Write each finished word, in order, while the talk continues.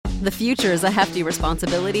The future is a hefty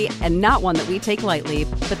responsibility and not one that we take lightly,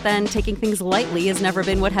 but then taking things lightly has never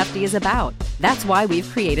been what Hefty is about. That's why we've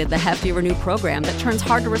created the Hefty Renew program that turns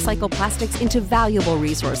hard-to-recycle plastics into valuable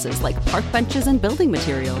resources like park benches and building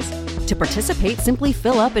materials. To participate, simply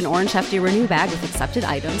fill up an orange Hefty Renew bag with accepted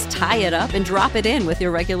items, tie it up, and drop it in with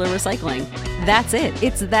your regular recycling. That's it.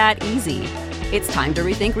 It's that easy. It's time to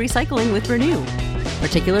rethink recycling with Renew.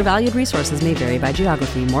 Particular valued resources may vary by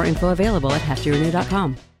geography. More info available at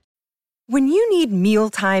heftyrenew.com. When you need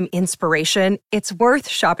mealtime inspiration, it's worth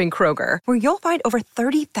shopping Kroger, where you'll find over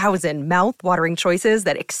 30,000 mouth-watering choices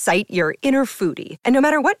that excite your inner foodie. And no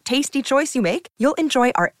matter what tasty choice you make, you'll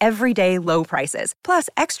enjoy our everyday low prices, plus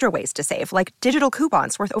extra ways to save, like digital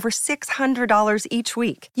coupons worth over $600 each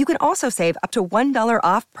week. You can also save up to $1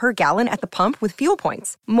 off per gallon at the pump with fuel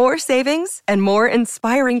points. More savings and more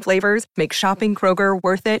inspiring flavors make shopping Kroger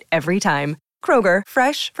worth it every time. Kroger,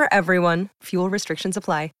 fresh for everyone. Fuel restrictions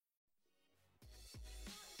apply.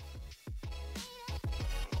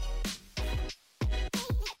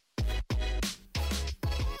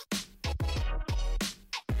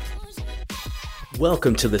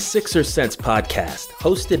 Welcome to the Sixer Sense podcast,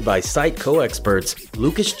 hosted by site co-experts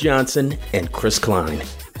Lucas Johnson and Chris Klein.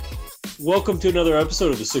 Welcome to another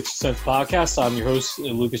episode of the Sixer Sense podcast. I'm your host,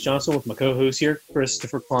 Lucas Johnson, with my co-host here,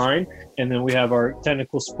 Christopher Klein. And then we have our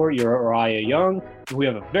technical support, Uriah Young. And we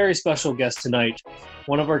have a very special guest tonight,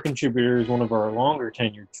 one of our contributors, one of our longer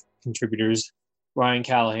tenured contributors, Ryan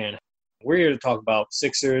Callahan. We're here to talk about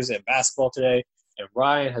Sixers and basketball today. And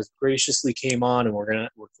Ryan has graciously came on, and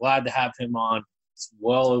we're glad to have him on. It's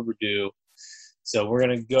well overdue. So we're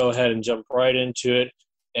going to go ahead and jump right into it.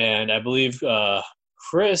 And I believe,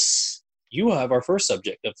 Chris, you have our first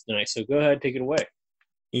subject of tonight. So go ahead, take it away.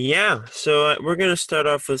 Yeah, so we're going to start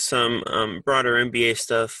off with some broader NBA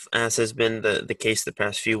stuff, as has been the case the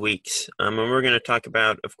past few weeks. And we're going to talk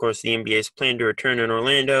about, of course, the NBA's plan to return in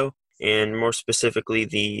Orlando, and more specifically,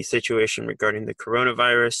 the situation regarding the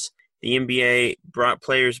coronavirus. The NBA brought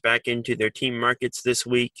players back into their team markets this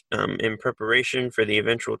week in preparation for the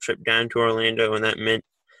eventual trip down to Orlando, and that meant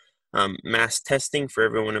mass testing for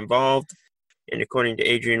everyone involved. And according to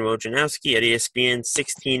Adrian Wojnarowski at ESPN,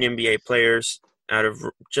 16 NBA players out of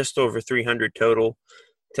just over 300 total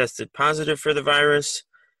tested positive for the virus.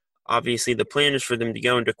 Obviously, the plan is for them to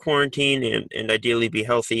go into quarantine and ideally be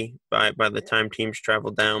healthy by the time teams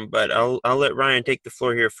travel down. But I'll let Ryan take the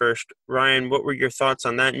floor here first. Ryan, what were your thoughts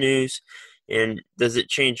on that news? And does it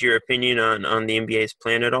change your opinion on the NBA's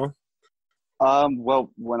plan at all?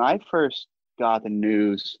 Well, when I first got the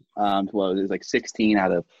news, it was like 16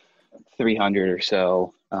 out of 300 or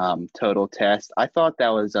so total tests. I thought that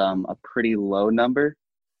was a pretty low number.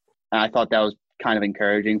 And I thought that was kind of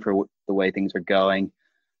encouraging for the way things are going.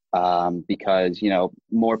 Because,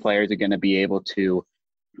 more players are going to be able to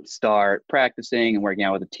start practicing and working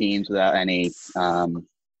out with the teams without any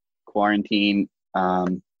quarantine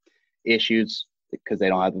issues because they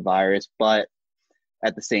don't have the virus. But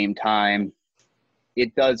at the same time,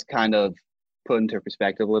 it does kind of put into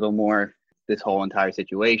perspective a little more this whole entire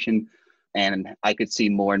situation. And I could see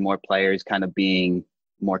more and more players kind of being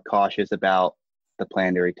more cautious about the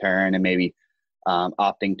plan to return and maybe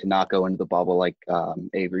opting to not go into the bubble like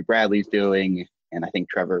Avery Bradley's doing, and I think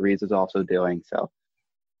Trevor Ariza is also doing. So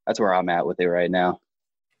that's where I'm at with it right now.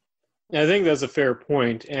 I think that's a fair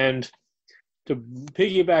point. And to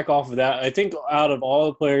piggyback off of that, I think out of all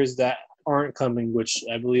the players that aren't coming, which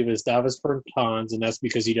I believe is Davis Bertans, and that's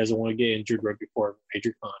because he doesn't want to get injured right before a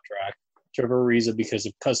major contract. Trevor Ariza because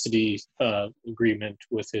of custody agreement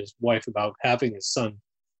with his wife about having his son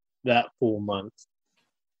that full month.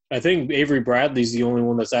 I think Avery Bradley's the only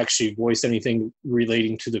one that's actually voiced anything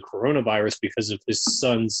relating to the coronavirus because of his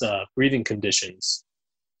son's breathing conditions.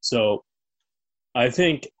 So I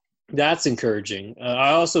think that's encouraging. I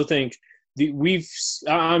also think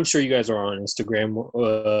I'm sure you guys are on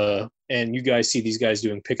Instagram and you guys see these guys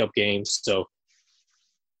doing pickup games. So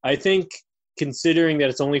I think considering that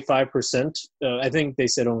it's only 5%, I think they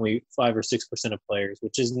said only 5 or 6% of players,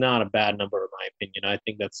 which is not a bad number in my opinion. I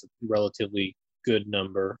think that's a relatively good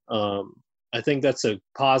number. I think that's a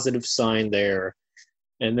positive sign there.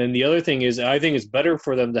 And then the other thing is I think it's better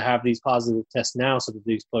for them to have these positive tests now so that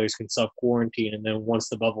these players can self-quarantine. And then once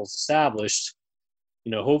the bubble's established,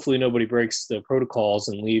 hopefully nobody breaks the protocols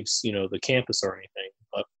and leaves, the campus or anything.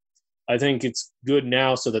 But I think it's good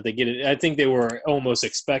now so that they get it. I think they were almost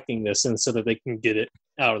expecting this, and so that they can get it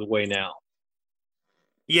out of the way now.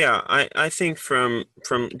 Yeah, I think from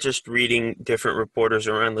just reading different reporters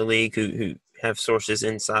around the league who have sources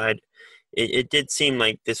inside, it did seem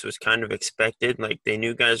like this was kind of expected. Like they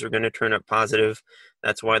knew guys were going to turn up positive.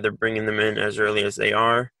 That's why they're bringing them in as early as they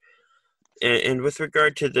are. And with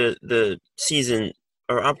regard to the season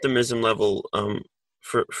or optimism level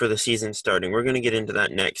for the season starting, we're going to get into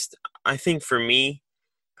that next. I think for me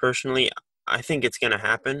personally, I think it's going to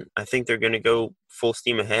happen. I think they're going to go full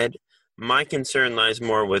steam ahead. My concern lies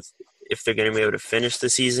more with if they're going to be able to finish the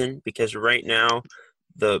season, because right now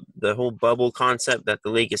the whole bubble concept that the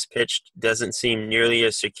league has pitched doesn't seem nearly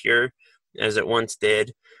as secure as it once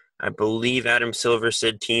did. I believe Adam Silver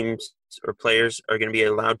said teams or players are going to be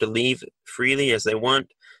allowed to leave freely as they want.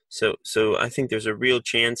 So I think there's a real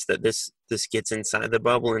chance that this gets inside the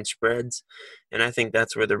bubble and spreads. And I think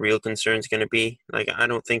that's where the real concern is going to be. Like, I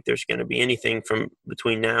don't think there's going to be anything from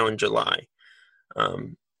between now and July,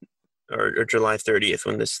 or July 30th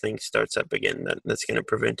when this thing starts up again that's going to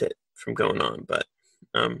prevent it from going on. But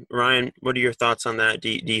Ryan, what are your thoughts on that? Do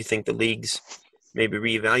you think the league's maybe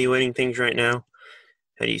reevaluating things right now?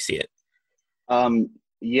 How do you see it?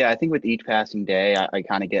 Yeah, I think with each passing day, I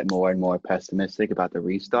kind of get more and more pessimistic about the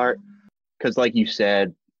restart. Because like you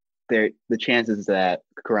said, the chances that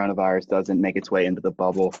coronavirus doesn't make its way into the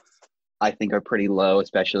bubble, I think, are pretty low,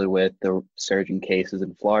 especially with the surging cases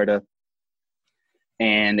in Florida.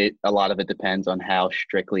 And a lot of it depends on how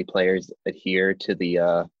strictly players adhere to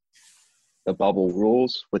the bubble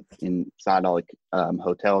rules inside all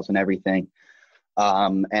hotels and everything.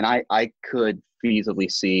 And I could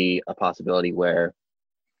feasibly see a possibility where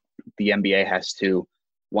the NBA has to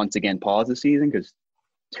once again pause the season because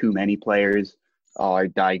too many players are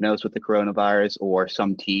diagnosed with the coronavirus, or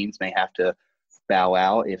some teams may have to bow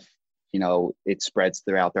out if, it spreads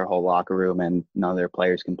throughout their whole locker room and none of their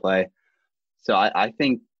players can play. So I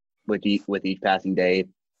think with each passing day,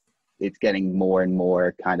 it's getting more and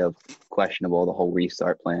more kind of questionable, the whole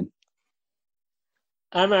restart plan.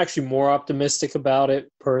 I'm actually more optimistic about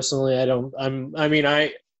it personally.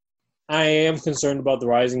 I am concerned about the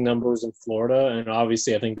rising numbers in Florida, and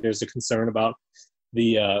obviously I think there's a concern about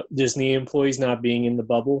the Disney employees not being in the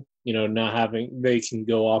bubble, they can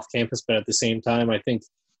go off campus, but at the same time,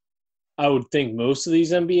 I would think most of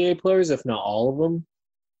these NBA players, if not all of them,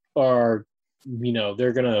 are,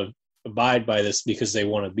 they're going to abide by this because they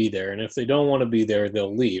want to be there. And if they don't want to be there,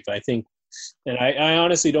 they'll leave. I think, and I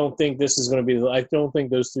honestly don't think this is going to be, I don't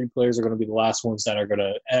think those three players are going to be the last ones that are going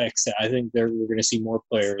to exit. I think we're going to see more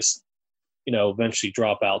players eventually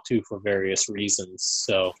drop out too for various reasons.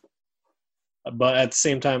 So, but at the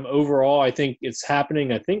same time, overall, I think it's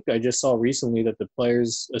happening. I think I just saw recently that the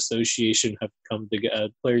Players Association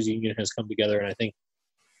Players Union has come together, and I think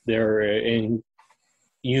they're in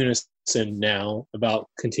unison now about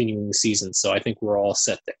continuing the season. So I think we're all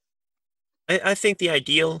set there. I think the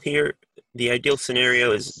ideal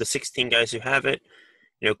scenario is the 16 guys who have it,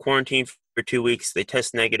 quarantine for 2 weeks, they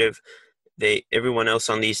test negative. Everyone else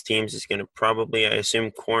on these teams is going to probably, I assume,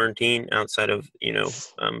 quarantine outside of,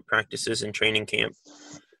 practices and training camp.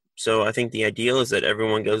 So I think the ideal is that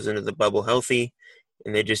everyone goes into the bubble healthy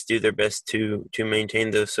and they just do their best to maintain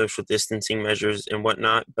the social distancing measures and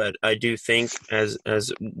whatnot. But I do think, as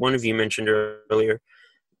one of you mentioned earlier,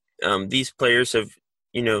 these players have,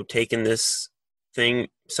 taken this thing.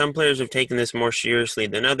 Some players have taken this more seriously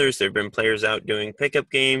than others. There have been players out doing pickup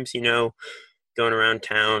games, going around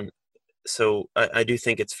town. So I do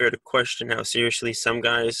think it's fair to question how seriously some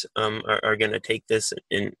guys are going to take this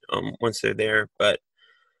in once they're there. But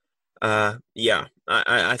yeah,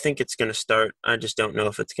 I think it's going to start. I just don't know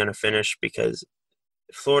if it's going to finish because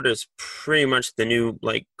Florida is pretty much the new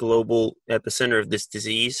global epicenter of this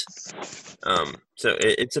disease. So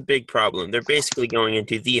it's a big problem. They're basically going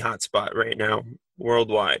into the hot spot right now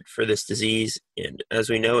worldwide for this disease. And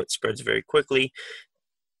as we know, it spreads very quickly,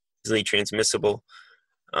 easily transmissible.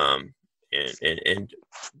 And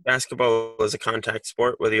basketball is a contact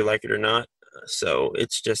sport, whether you like it or not. So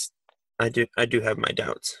it's just, I do have my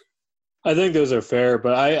doubts. I think those are fair,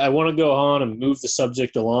 but I want to go on and move the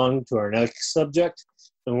subject along to our next subject.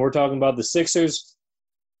 And we're talking about the Sixers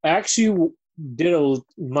actually did a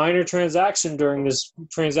minor transaction during this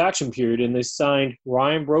transaction period, and they signed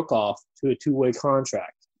Ryan Broekhoff to a 2-way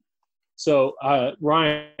contract. So,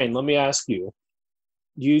 Ryan, let me ask you.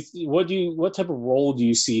 What type of role do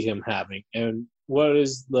you see him having, and what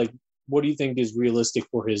do you think is realistic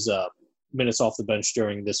for his minutes off the bench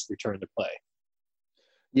during this return to play?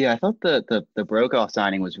 Yeah, I thought the Broekhoff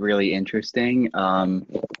signing was really interesting.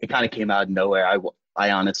 It kind of came out of nowhere.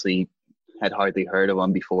 I honestly had hardly heard of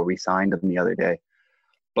him before we signed him the other day.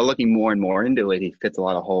 But looking more and more into it, he fits a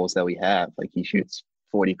lot of holes that we have. He shoots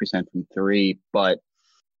 40% from three, but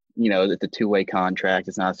it's a 2-way contract.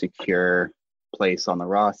 It's not a secure place on the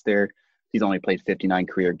roster. He's only played 59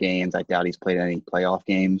 career games. I doubt he's played any playoff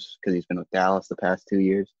games because he's been with Dallas the past 2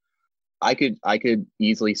 years. I could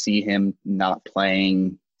easily see him not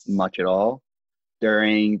playing much at all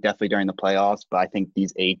definitely during the playoffs. But I think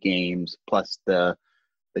these 8 games plus the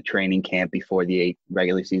training camp before the 8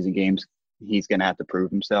 regular season games, he's going to have to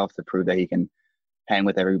prove himself to prove that he can hang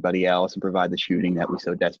with everybody else and provide the shooting that we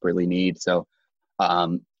so desperately need. So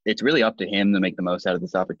it's really up to him to make the most out of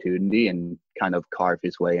this opportunity and kind of carve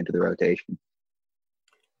his way into the rotation.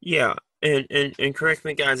 Yeah, and correct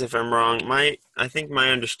me, guys, if I'm wrong. I think my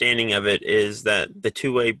understanding of it is that the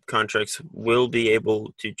two-way contracts will be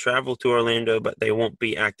able to travel to Orlando, but they won't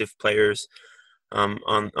be active players on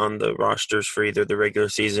the rosters for either the regular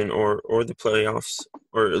season or the playoffs,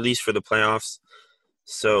 or at least for the playoffs.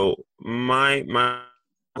 So my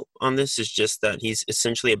on this is just that he's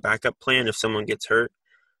essentially a backup plan if someone gets hurt.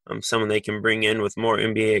 Someone they can bring in with more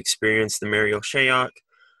NBA experience than Mario Shayok.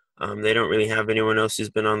 They don't really have anyone else who's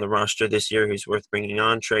been on the roster this year who's worth bringing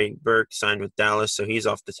on. Trey Burke signed with Dallas, so he's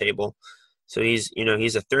off the table. So he's a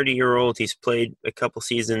 30-year-old. He's played a couple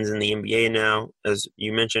seasons in the NBA now. As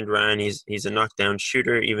you mentioned, Ryan, he's a knockdown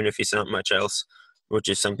shooter, even if he's not much else, which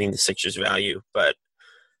is something the Sixers value. But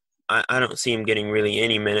I don't see him getting really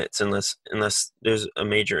any minutes unless there's a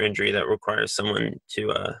major injury that requires someone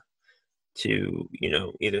to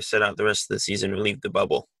either sit out the rest of the season or leave the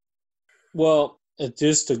bubble. Well,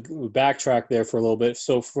 just to backtrack there for a little bit.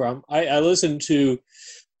 So I listened to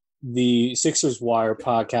the Sixers Wire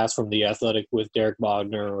podcast from The Athletic with Derek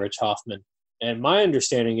Bogner and Rich Hoffman. And my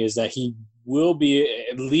understanding is that he will be,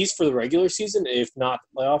 at least for the regular season, if not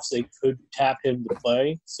the playoffs, they could tap him to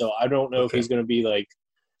play. So I don't know if he's going to be like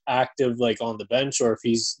active like on the bench, or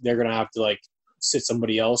if they're going to have to like sit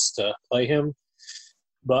somebody else to play him.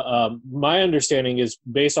 But my understanding is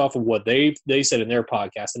based off of what they said in their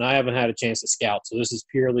podcast, and I haven't had a chance to scout, so this is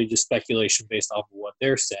purely just speculation based off of what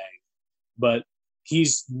they're saying. But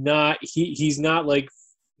he's not like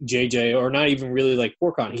JJ, or not even really like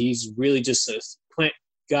Porkon. He's really just a plant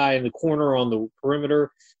guy in the corner on the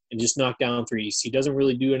perimeter and just knock down threes. He doesn't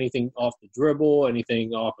really do anything off the dribble,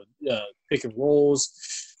 anything off of pick and rolls,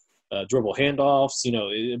 dribble handoffs.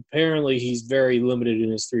 Apparently he's very limited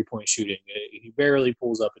in his three-point shooting. He barely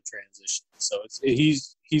pulls up in transition. So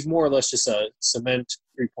he's more or less just a cement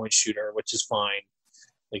three-point shooter, which is fine.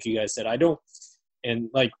 Like you guys said, and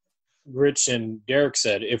like Rich and Derek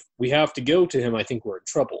said, if we have to go to him, I think we're in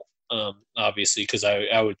trouble. Obviously, because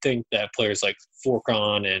I would think that players like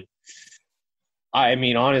Forcon and I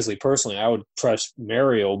mean, honestly, personally, I would trust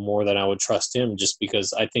Mario more than I would trust him, just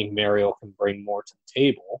because I think Mario can bring more to the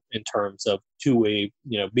table in terms of two-way,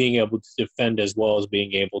 being able to defend as well as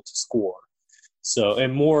being able to score. So,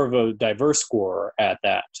 and more of a diverse scorer at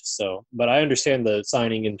that. So, but I understand the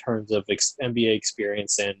signing in terms of NBA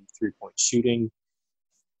experience and three-point shooting.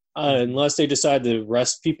 Unless they decide to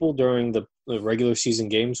rest people during the regular season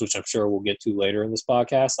games, which I'm sure we'll get to later in this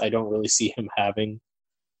podcast, I don't really see him having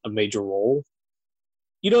a major role.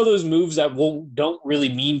 Those moves that don't really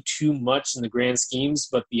mean too much in the grand schemes,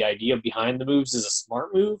 but the idea behind the moves is a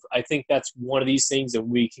smart move. I think that's one of these things that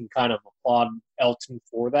we can kind of applaud Elton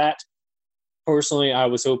for that. Personally, I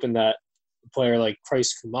was hoping that a player like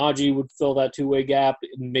Christ Kumaji would fill that two-way gap,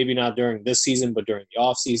 maybe not during this season, but during the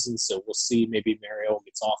offseason. So we'll see. Maybe Mario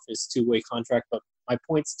gets off his two-way contract, but my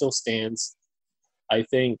point still stands. I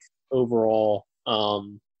think overall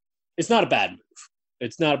it's not a bad move.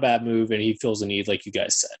 It's not a bad move, and he fills a need, like you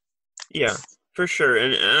guys said. Yeah, for sure.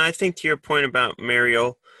 And I think to your point about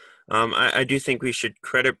Mario, I do think we should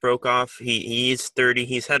credit Brokoff. He is 30.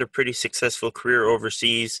 He's had a pretty successful career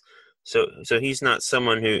overseas. So he's not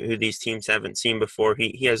someone who these teams haven't seen before.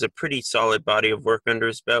 He has a pretty solid body of work under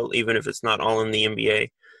his belt, even if it's not all in the NBA.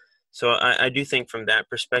 So I do think from that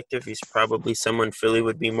perspective, he's probably someone Philly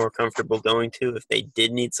would be more comfortable going to if they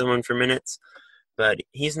did need someone for minutes. But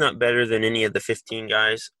he's not better than any of the 15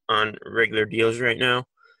 guys on regular deals right now.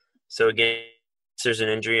 So again, if there's an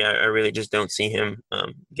injury, I really just don't see him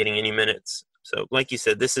getting any minutes. So like you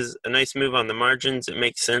said, this is a nice move on the margins. It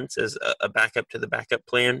makes sense as a backup to the backup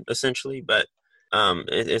plan, essentially, but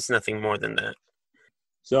it's nothing more than that.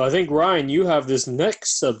 So I think, Ryan, you have this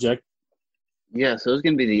next subject. Yeah, so it's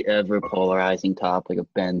going to be the ever-polarizing topic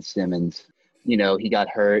of Ben Simmons. He got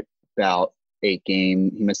hurt about 8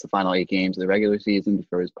 games. He missed the final 8 games of the regular season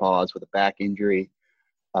before his pause with a back injury.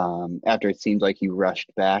 After it seems like he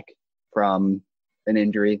rushed back from an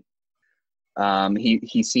injury,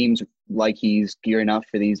 he seems like he's gearing up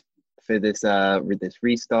for this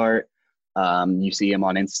restart. You see him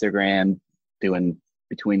on Instagram doing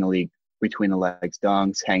between the legs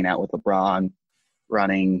dunks, hanging out with LeBron,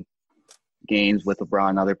 running games with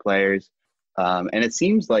LeBron and other players. And it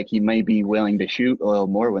seems like he may be willing to shoot a little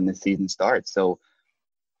more when the season starts. So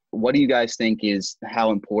what do you guys think is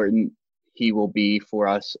how important he will be for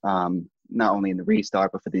us, not only in the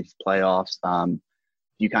restart, but for these playoffs? Do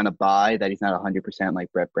you kind of buy that he's not 100%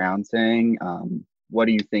 like Brett Brown saying? What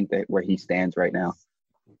do you think that where he stands right now?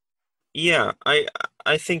 Yeah,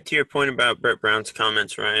 I think to your point about Brett Brown's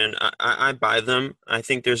comments, Ryan, I buy them. I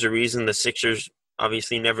think there's a reason the Sixers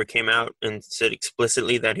obviously never came out and said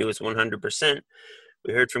explicitly that he was 100%.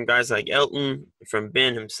 We heard from guys like Elton, from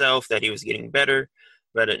Ben himself, that he was getting better,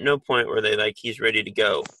 but at no point were they like, he's ready to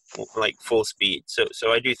go, like full speed.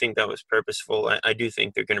 So I do think that was purposeful. I do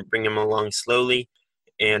think they're going to bring him along slowly.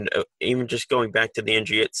 And even just going back to the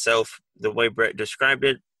injury itself, the way Brett described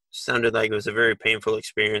it sounded like it was a very painful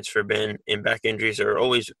experience for Ben, and back injuries are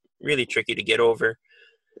always really tricky to get over.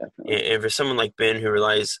 Definitely. And for someone like Ben who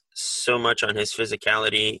relies so much on his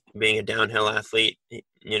physicality, being a downhill athlete,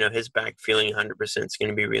 his back feeling 100% is going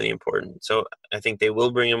to be really important. So I think they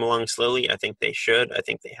will bring him along slowly. I think they should. I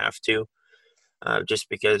think they have to, just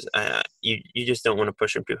because you just don't want to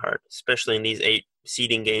push him too hard, especially in these 8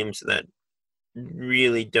 seeding games that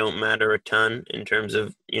really don't matter a ton in terms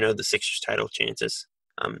of, the Sixers title chances,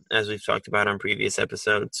 as we've talked about on previous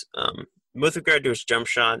episodes. With regard to his jump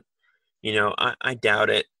shot, I doubt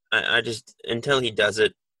it. I just, until he does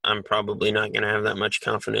it, I'm probably not going to have that much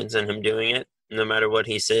confidence in him doing it, no matter what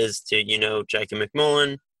he says to, Jackie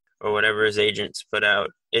McMullen or whatever his agents put out.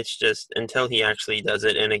 It's just until he actually does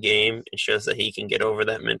it in a game and shows that he can get over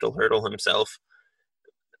that mental hurdle himself,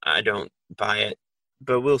 I don't buy it.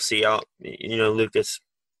 But we'll see. Lucas,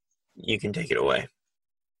 you can take it away.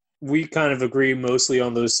 We kind of agree mostly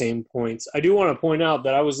on those same points. I do want to point out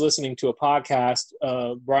that I was listening to a podcast,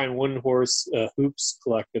 Brian Woodenhorse Hoops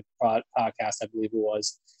Collective podcast, I believe it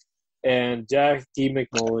was. And Jackie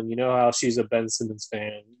McMullen, you know how she's a Ben Simmons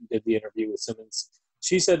fan, did the interview with Simmons.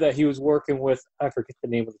 She said that he was working with, I forget the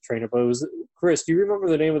name of the trainer, but it was, Chris, do you remember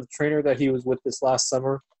the name of the trainer that he was with this last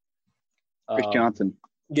summer? Chris Johnson.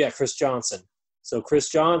 Yeah, Chris Johnson. So Chris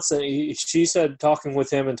Johnson, she said, talking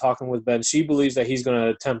with him and talking with Ben, she believes that he's going to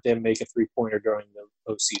attempt to make a three-pointer during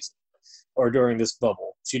the postseason or during this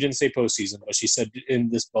bubble. She didn't say postseason, but she said in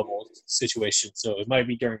this bubble situation. So it might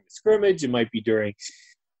be during the scrimmage. It might be during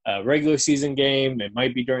a regular season game. It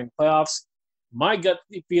might be during playoffs. My gut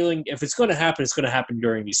feeling, if it's going to happen, it's going to happen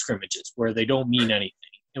during these scrimmages where they don't mean anything.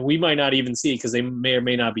 And we might not even see it because they may or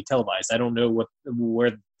may not be televised. I don't know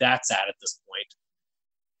where that's at this point.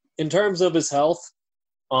 In terms of his health,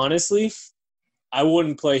 honestly, I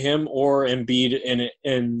wouldn't play him or Embiid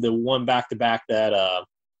in the one back-to-back that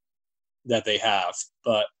they have.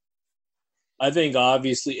 But I think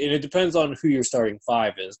obviously, and it depends on who your starting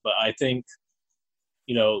 5 is. But I think,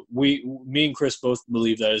 me and Chris both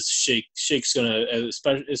believe that Shake's going to,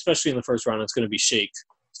 especially in the first round, it's going to be Shake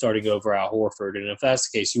starting over Al Horford. And if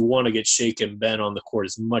that's the case, you want to get Shake and Ben on the court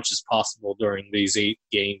as much as possible during these 8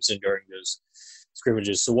 games and during those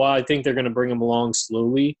scrimmages. So while I think they're going to bring them along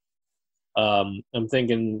slowly, I'm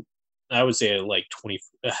thinking I would say like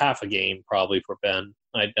half a game probably for Ben.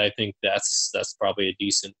 I think that's probably a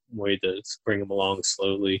decent way to bring them along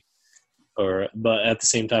slowly. But at the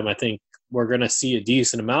same time, I think we're going to see a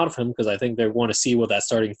decent amount of him because I think they want to see what that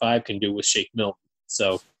starting 5 can do with Shake Milton.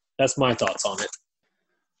 So that's my thoughts on it.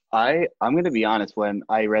 I'm going to be honest. When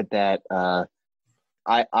I read that,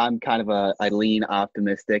 I'm kind of I lean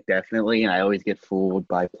optimistic, definitely, and I always get fooled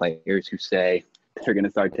by players who say they're going to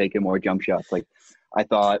start taking more jump shots. Like, I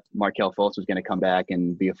thought Markelle Fultz was going to come back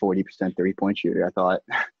and be a 40% three-point shooter. I thought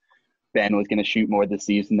Ben was going to shoot more this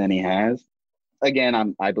season than he has.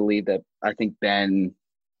 Again, I believe that I think Ben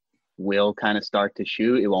will kind of start to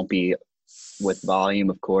shoot. It won't be with volume,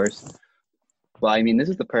 of course. But, I mean, this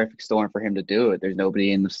is the perfect storm for him to do it. There's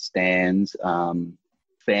nobody in the stands.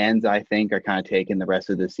 Fans, I think, are kind of taking the rest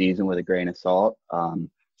of the season with a grain of salt.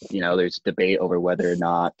 There's debate over whether or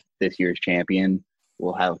not this year's champion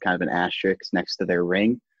will have kind of an asterisk next to their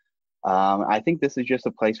ring. I think this is just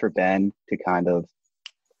a place for Ben to kind of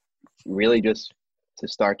really just to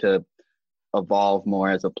start to evolve more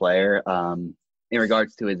as a player. In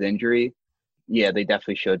regards to his injury, yeah, they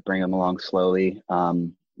definitely should bring him along slowly.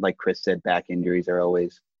 Like Chris said, back injuries are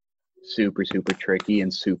always super, super tricky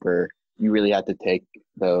and you really have to take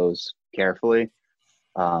those carefully.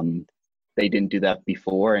 They didn't do that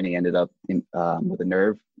before, and he ended up with a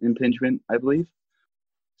nerve impingement, I believe.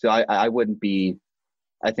 So I wouldn't be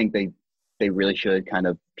 – I think they really should kind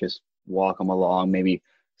of just walk him along, maybe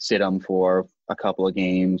sit him for a couple of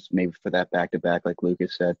games, maybe for that back-to-back like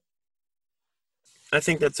Lucas said. I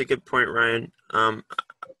think that's a good point, Ryan.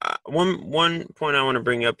 One point I want to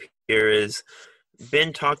bring up here is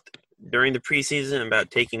Ben talked during the preseason about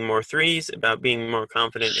taking more threes, about being more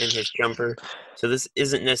confident in his jumper. So this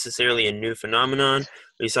isn't necessarily a new phenomenon.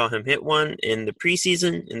 We saw him hit one in the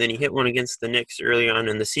preseason, and then he hit one against the Knicks early on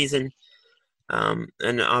in the season.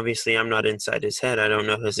 And obviously I'm not inside his head. I don't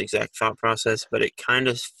know his exact thought process, but it kind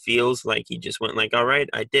of feels like he just went like, all right,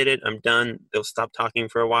 I did it. I'm done. They'll stop talking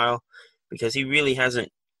for a while, because he really hasn't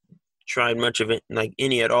tried much of it, like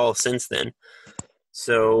any at all since then.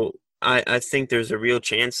 So I think there's a real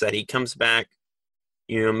chance that he comes back,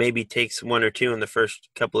 maybe takes one or two in the first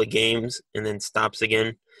couple of games and then stops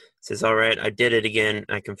again, says, all right, I did it again.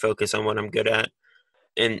 I can focus on what I'm good at.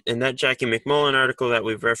 And that Jackie McMullen article that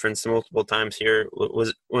we've referenced multiple times here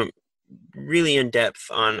went really in depth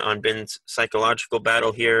on Ben's psychological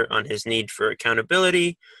battle here, on his need for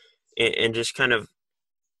accountability, and just kind of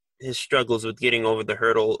his struggles with getting over the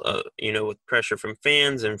hurdle, with pressure from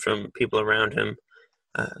fans and from people around him.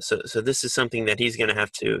 So this is something that he's going to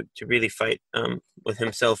have to really fight with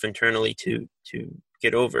himself internally to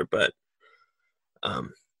get over. But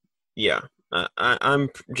I'm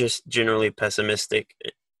just generally pessimistic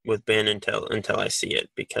with Ben until I see it,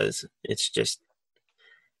 because it's just,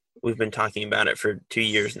 we've been talking about it for 2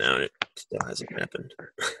 years now and it still hasn't happened.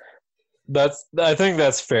 I think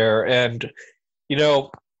that's fair. And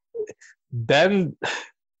Ben,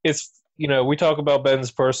 we talk about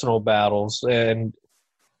Ben's personal battles, and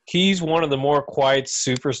he's one of the more quiet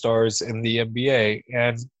superstars in the NBA.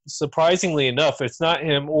 And surprisingly enough, it's not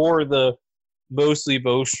him or the mostly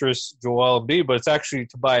boisterous Joel Embiid, but it's actually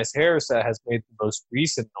Tobias Harris that has made the most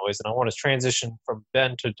recent noise. And I want to transition from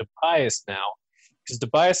Ben to Tobias now, because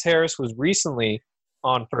Tobias Harris was recently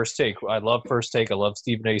on First Take. I love First Take. I love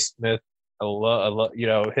Stephen A. Smith. I love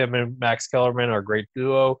him and Max Kellerman are a great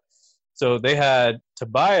duo. So they had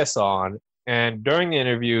Tobias on, and during the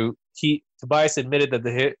interview, Tobias admitted that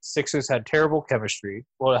the Sixers had terrible chemistry.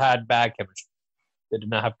 Well, it had bad chemistry. They did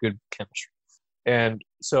not have good chemistry. And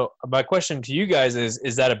so my question to you guys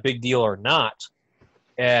is that a big deal or not?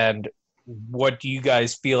 And what do you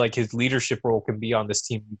guys feel like his leadership role can be on this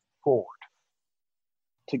team moving forward?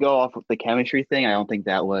 To go off of the chemistry thing, I don't think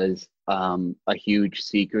that was a huge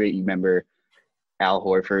secret. You remember Al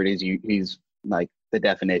Horford he's like the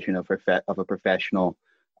definition of a professional.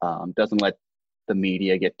 Doesn't let the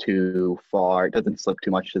media get too far. Doesn't slip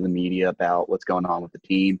too much to the media about what's going on with the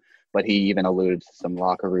team. But he even alluded to some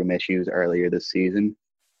locker room issues earlier this season.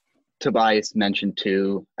 Tobias mentioned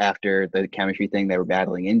too, after the chemistry thing, they were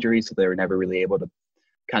battling injuries, so they were never really able to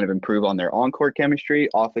kind of improve on their on-court chemistry.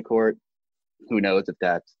 Off the court, who knows if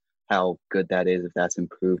that's how good that is, if that's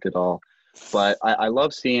improved at all. But I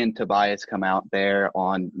love seeing Tobias come out there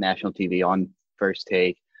on national TV, on First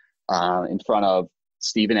Take, in front of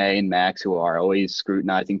Stephen A. and Max, who are always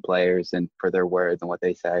scrutinizing players and for their words and what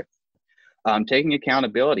they say. Taking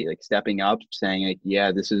accountability, like stepping up, saying, like,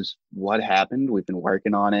 yeah, this is what happened. We've been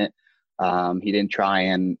working on it. He didn't try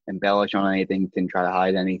and embellish on anything, didn't try to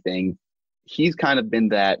hide anything. He's kind of been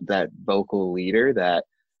that vocal leader that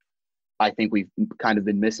I think we've kind of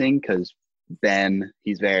been missing, because Ben,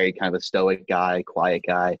 he's very kind of a stoic guy, quiet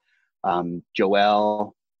guy.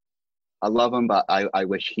 Joel, I love him, but I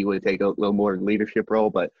wish he would take a little more leadership role.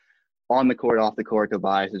 But on the court, off the court,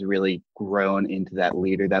 Tobias has really grown into that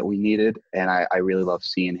leader that we needed. And I really love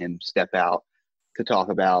seeing him step out to talk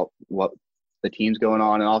about what the team's going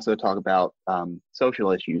on, and also talk about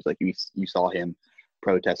social issues. Like you saw him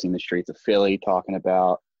protesting the streets of Philly, talking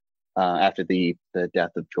about after the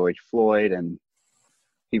death of George Floyd. And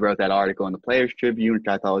he wrote that article in the Players Tribune, which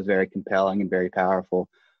I thought was very compelling and very powerful.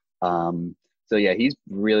 So yeah, he's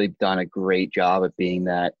really done a great job of being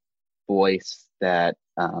that voice, that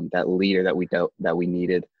leader that we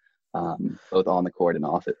needed, both on the court and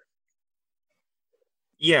off it.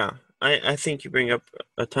 Yeah, I think you bring up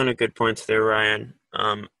a ton of good points there, Ryan.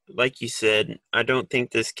 Like you said, I don't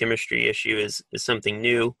think this chemistry issue is something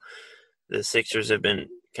new. The Sixers have been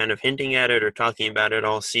kind of hinting at it or talking about it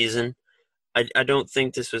all season. I don't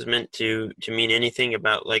think this was meant to mean anything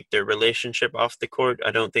about like their relationship off the court.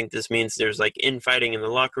 I don't think this means there's like infighting in the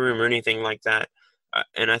locker room or anything like that.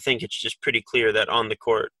 And I think it's just pretty clear that on the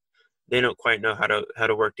court, they don't quite know how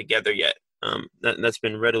to work together yet. That's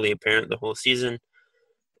been readily apparent the whole season.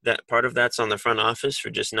 That part of that's on the front office for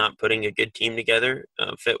just not putting a good team together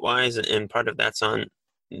fit-wise, and part of that's on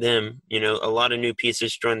them. A lot of new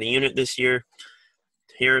pieces joined the unit this year.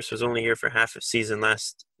 Harris was only here for half a season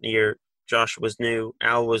last year. Josh was new.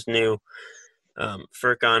 Al was new.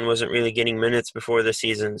 Furkan wasn't really getting minutes before the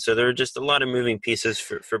season. So there were just a lot of moving pieces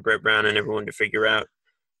for Brett Brown and everyone to figure out.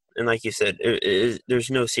 And like you said, there's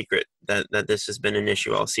no secret that this has been an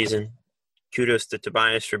issue all season. Kudos to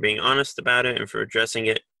Tobias for being honest about it and for addressing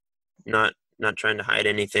it. not trying to hide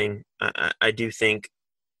anything. I do think,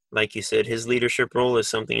 like you said, his leadership role is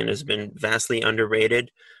something that has been vastly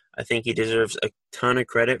underrated. I think he deserves a ton of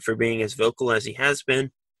credit for being as vocal as he has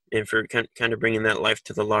been and for kind of bringing that life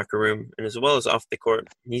to the locker room and as well as off the court.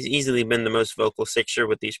 He's easily been the most vocal Sixer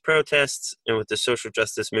with these protests and with the social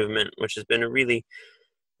justice movement, which has been a really,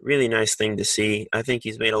 really nice thing to see. I think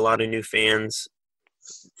he's made a lot of new fans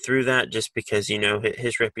through that just because,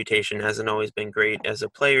 his reputation hasn't always been great as a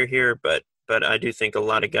player here, but I do think a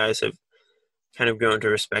lot of guys have kind of grown to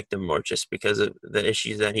respect him more just because of the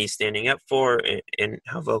issues that he's standing up for and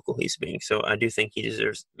how vocal he's being. So I do think he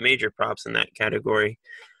deserves major props in that category.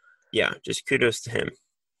 Yeah, just kudos to him.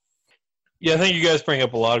 Yeah, I think you guys bring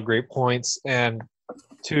up a lot of great points. And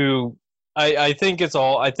I think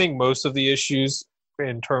most of the issues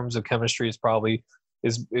in terms of chemistry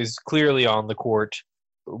is clearly on the court.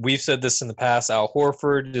 We've said this in the past. Al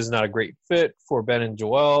Horford is not a great fit for Ben and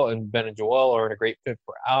Joel, and Ben and Joel aren't a great fit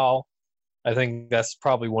for Al. I think that's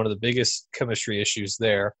probably one of the biggest chemistry issues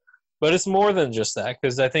there. But it's more than just that,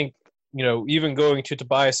 because I think, even going to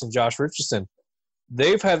Tobias and Josh Richardson,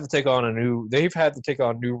 they've had to take on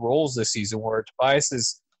new roles this season, where Tobias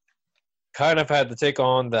has kind of had to take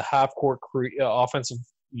on the half court offensive,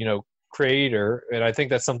 creator, and I think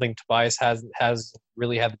that's something Tobias has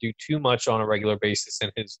really had to do too much on a regular basis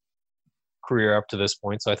in his career up to this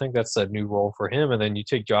point. So I think that's a new role for him. And then you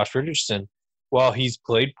take Josh Richardson. While he's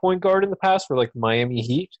played point guard in the past for like Miami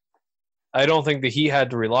Heat, I don't think that he had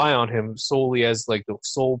to rely on him solely as like the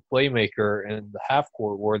sole playmaker in the half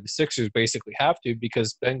court, where the Sixers basically have to,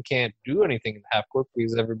 because Ben can't do anything in the half court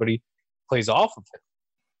because everybody plays off of him.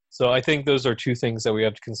 So I think those are two things that we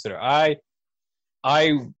have to consider.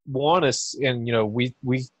 I want us, and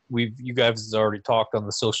you guys already talked on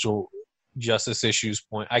the social justice issues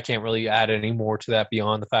point. I can't really add any more to that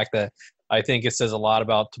beyond the fact that I think it says a lot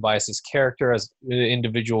about Tobias's character as an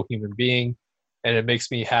individual human being, and it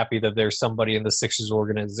makes me happy that there's somebody in the Sixers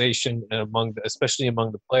organization and especially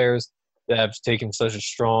among the players that have taken such a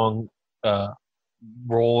strong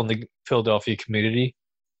role in the Philadelphia community.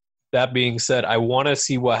 That being said, I want to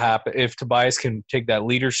see what happens if Tobias can take that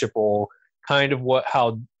leadership role, kind of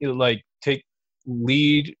take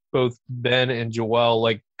lead both Ben and Joel,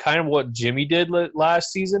 like kind of what Jimmy did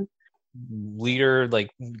last season. Leader,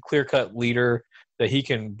 like clear-cut leader, that he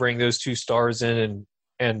can bring those two stars in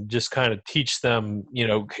and just kind of teach them,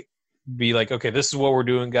 be like, okay, this is what we're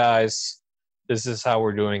doing, guys. This is how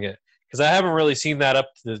we're doing it. Because I haven't really seen that up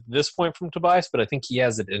to this point from Tobias, but I think he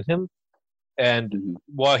has it in him. And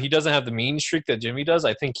while he doesn't have the mean streak that Jimmy does,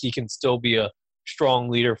 I think he can still be a strong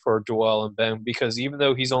leader for Joel and Ben, because even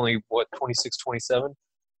though he's only, 26, 27,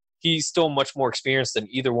 he's still much more experienced than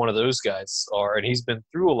either one of those guys are, and he's been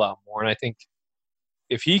through a lot more. And I think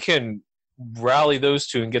if he can rally those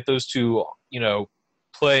two and get those two,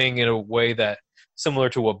 playing in a way that similar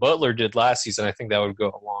to what Butler did last season, I think that would go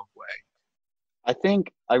a long way.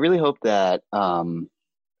 I really hope that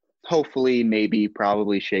hopefully, maybe,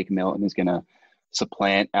 probably Shake Milton is going to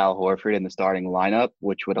supplant Al Horford in the starting lineup,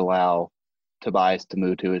 which would allow Tobias to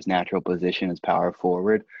move to his natural position as power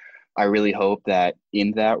forward. I really hope that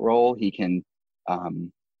in that role he can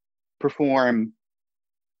perform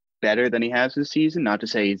better than he has this season. Not to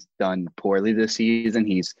say he's done poorly this season.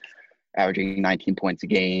 He's averaging 19 points a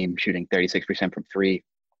game, shooting 36% from three,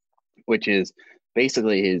 which is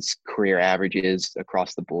basically his career averages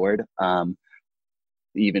across the board,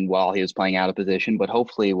 even while he was playing out of position. But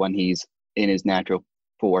hopefully when he's in his natural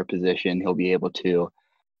four position, he'll be able to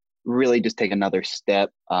really just take another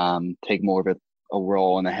step, take more of a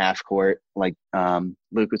role in the half court, like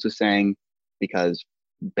Lucas was saying, because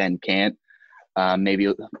Ben can't.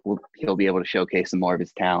 Maybe he'll be able to showcase some more of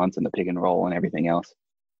his talents in the pick and roll and everything else.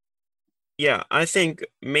 Yeah, I think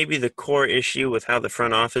maybe the core issue with how the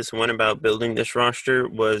front office went about building this roster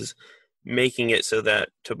was making it so that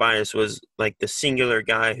Tobias was like the singular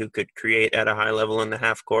guy who could create at a high level in the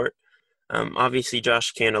half court. Obviously,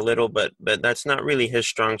 Josh can a little, but that's not really his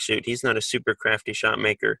strong suit. He's not a super crafty shot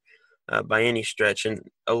maker by any stretch, and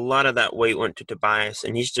a lot of that weight went to Tobias,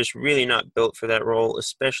 and he's just really not built for that role,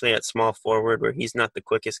 especially at small forward where he's not the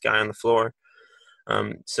quickest guy on the floor.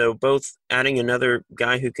 So both adding another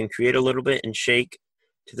guy who can create a little bit and shake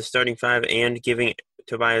to the starting five and giving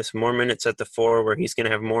Tobias more minutes at the four where he's going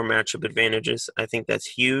to have more matchup advantages, I think that's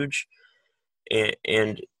huge.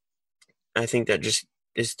 And I think that just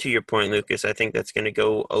is, to your point, Lucas, I think that's going to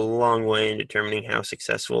go a long way in determining how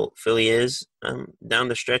successful Philly is down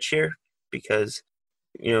the stretch here, because,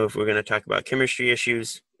 if we're going to talk about chemistry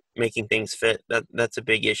issues, making things fit. That's a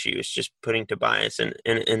big issue. It's just putting Tobias in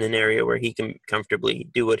an area where he can comfortably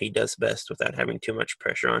do what he does best without having too much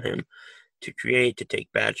pressure on him to create, to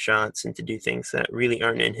take bad shots, and to do things that really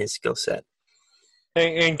aren't in his skill set.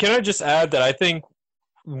 And can I just add that I think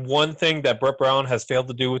one thing that Brett Brown has failed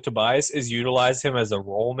to do with Tobias is utilize him as a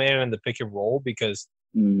roll man in the pick and roll, because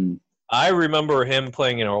I remember him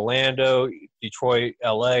playing in Orlando, Detroit,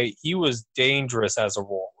 LA. He was dangerous as a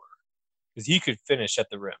roller because he could finish at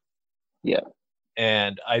the rim. Yeah.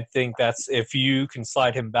 And I think that's, if you can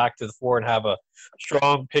slide him back to the floor and have a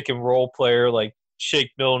strong pick and roll player like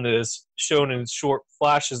Shake Milton is shown in short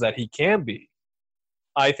flashes that he can be,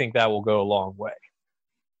 I think that will go a long way.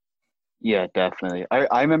 Yeah, definitely.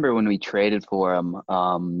 I remember when we traded for him,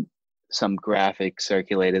 some graphics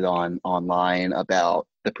circulated online about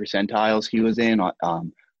the percentiles he was in,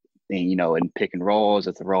 in pick and rolls,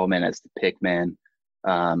 as the roll man, as the pick man,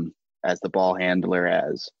 as the ball handler,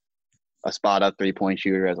 as a spot up 3-point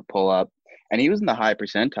shooter, as a pull up. And he was in the high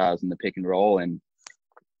percentiles in the pick and roll, and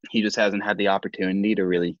he just hasn't had the opportunity to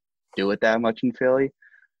really do it that much in Philly.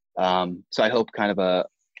 So I hope kind of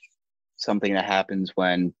something that happens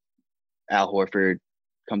when Al Horford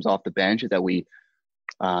comes off the bench is that we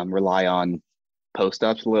rely on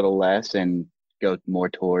post-ups a little less and go more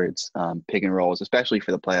towards pick and rolls, especially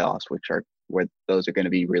for the playoffs, where those are going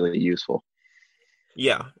to be really useful.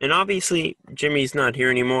 Yeah, and obviously Jimmy's not here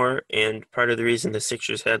anymore, and part of the reason the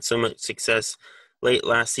Sixers had so much success late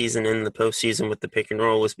last season in the postseason with the pick and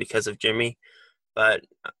roll was because of Jimmy. But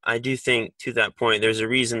I do think, to that point, there's a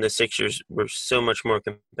reason the Sixers were so much more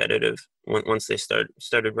competitive once they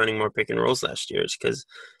started running more pick and rolls last year. It's because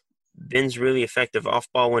Ben's really effective off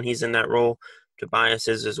ball when he's in that role. Tobias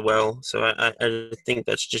is as well. So I think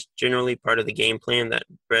that's just generally part of the game plan that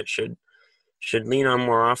Brett should lean on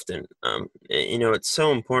more often. It's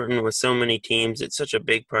so important with so many teams. It's such a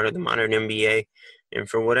big part of the modern NBA. And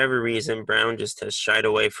for whatever reason, Brown just has shied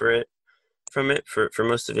away from it for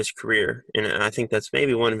most of his career. And I think that's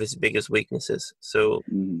maybe one of his biggest weaknesses. So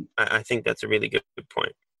I think that's a really good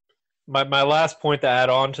point. My last point to add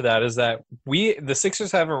on to that is that the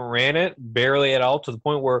Sixers haven't ran it barely at all, to the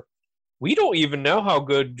point where we don't even know how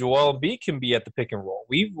good Joel Embiid can be at the pick and roll.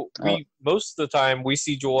 We most of the time we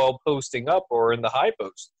see Joel posting up or in the high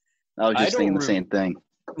post. I was just thinking the same thing.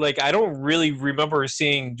 Like, I don't really remember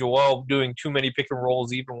seeing Joel doing too many pick and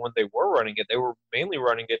rolls even when they were running it. They were mainly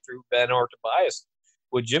running it through Ben or Tobias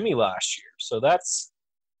with Jimmy last year. So that's,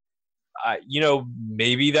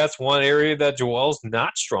 maybe that's one area that Joel's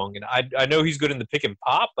not strong in. I know he's good in the pick and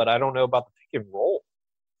pop, but I don't know about the pick and roll.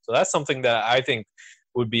 So that's something that I think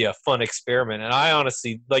would be a fun experiment. And I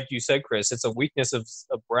honestly, like you said, Chris, it's a weakness of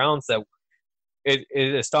Brown's that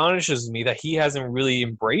it astonishes me that he hasn't really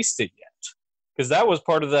embraced it yet. Because that was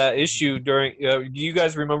part of that issue during. Do you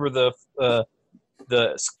guys remember the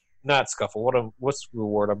not scuffle? What's the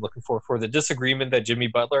word I'm looking for the disagreement that Jimmy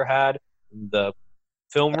Butler had in the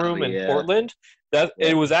film room in Portland?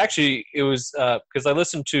 It was because I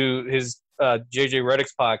listened to his JJ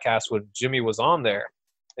Redick's podcast when Jimmy was on there,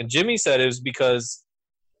 and Jimmy said it was because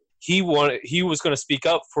he was going to speak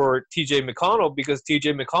up for TJ McConnell because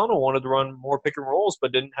TJ McConnell wanted to run more pick and rolls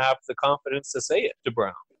but didn't have the confidence to say it to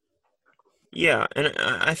Brown. Yeah, and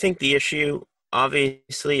I think the issue,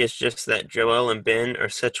 obviously, is just that Joel and Ben are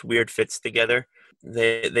such weird fits together.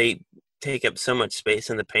 They take up so much space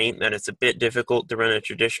in the paint that it's a bit difficult to run a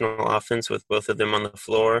traditional offense with both of them on the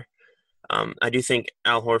floor. I do think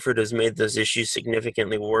Al Horford has made those issues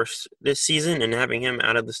significantly worse this season, and having him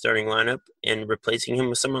out of the starting lineup and replacing him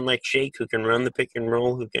with someone like Shake who can run the pick and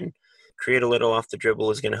roll, who can create a little off the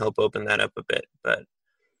dribble, is going to help open that up a bit.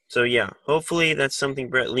 So, yeah, hopefully that's something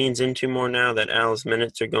Brett leans into more now that Al's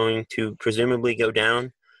minutes are going to presumably go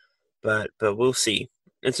down. But we'll see.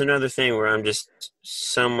 It's another thing where I'm just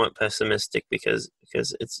somewhat pessimistic because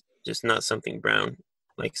it's just not something Brown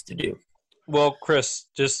likes to do. Well, Chris,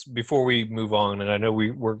 just before we move on, and I know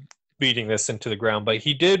we're beating this into the ground, but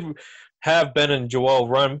he did have Ben and Joel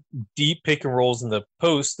run deep pick and rolls in the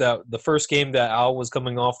post. That the first game that Al was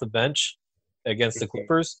coming off the bench against the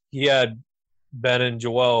Clippers, he had Ben and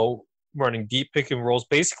Joel running deep pick and rolls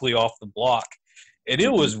basically off the block, and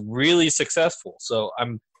it was really successful. So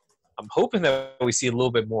I'm hoping that we see a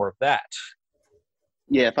little bit more of that.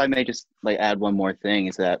 Yeah, if I may just add one more thing,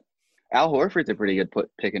 is that Al Horford's a pretty good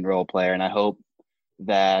pick and roll player, and I hope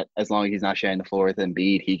that as long as he's not sharing the floor with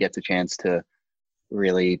Embiid, he gets a chance to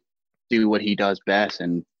really do what he does best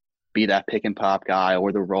and be that pick and pop guy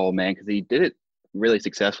or the roll man, because he did it really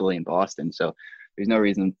successfully in Boston. So there's no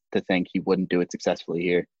reason to think he wouldn't do it successfully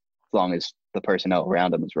here as long as the personnel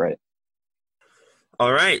around him is right.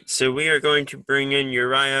 All right, so we are going to bring in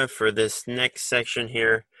Uriah for this next section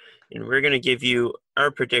here, and we're going to give you our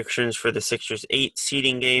predictions for the Sixers' 8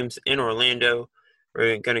 seeding games in Orlando.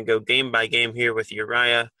 We're going to go game by game here with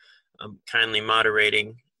Uriah, kindly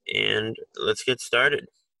moderating, and let's get started.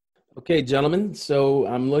 Okay, gentlemen. So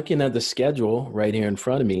I'm looking at the schedule right here in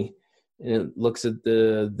front of me, and it looks at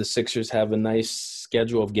the Sixers have a nice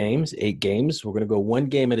schedule of games, 8 games. We're going to go one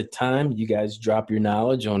game at a time. You guys drop your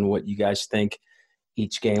knowledge on what you guys think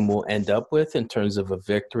each game will end up with in terms of a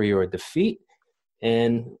victory or a defeat.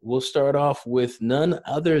 And we'll start off with none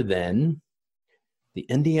other than the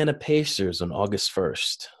Indiana Pacers on August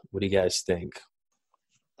 1st. What do you guys think?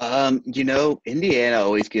 Indiana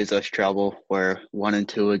always gives us trouble. We're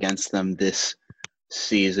 1-2 against them this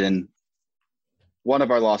season. One of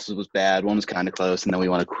our losses was bad. One was kind of close, and then we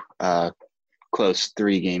won a close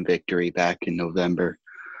 3-game victory back in November.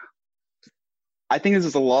 I think this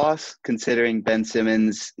is a loss considering Ben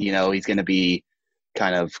Simmons, he's going to be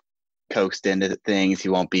kind of coaxed into things. He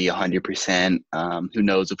won't be 100%. Who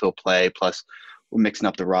knows if he'll play? Plus, we're mixing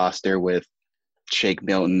up the roster with Shake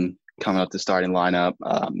Milton coming up the starting lineup.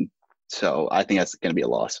 So I think that's going to be a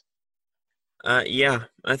loss. Yeah,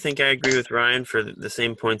 I think I agree with Ryan for the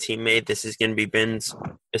same points he made. This is going to be Ben's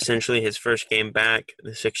essentially his first game back.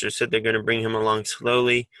 The Sixers said they're going to bring him along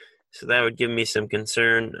slowly, so that would give me some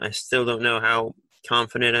concern. I still don't know how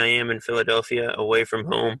confident I am in Philadelphia away from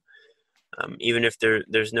home. Even if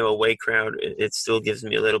there's no away crowd, it still gives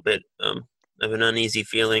me a little bit of an uneasy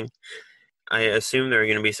feeling. I assume there are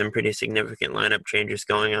going to be some pretty significant lineup changes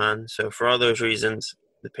going on. So for all those reasons,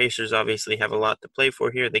 the Pacers obviously have a lot to play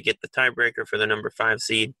for here. They get the tiebreaker for the number 5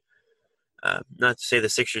 seed. Not to say the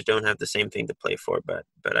Sixers don't have the same thing to play for, but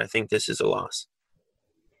I think this is a loss.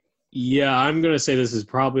 Yeah, I'm going to say this is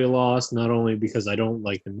probably a loss, not only because I don't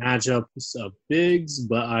like the matchups of bigs,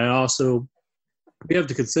 but we have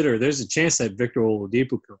to consider there's a chance that Victor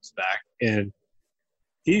Oladipo comes back, and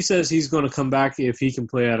he says he's going to come back if he can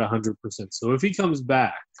play at 100%. So if he comes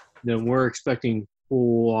back, then we're expecting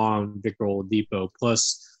full-on Victor Oladipo,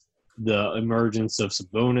 plus the emergence of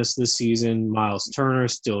Sabonis this season. Miles Turner,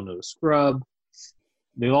 still no scrub.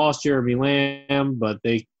 They lost Jeremy Lamb, but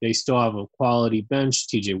they still have a quality bench.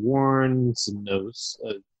 TJ Warren, no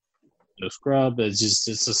scrub. It's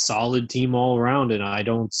a solid team all around, and I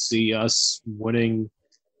don't see us winning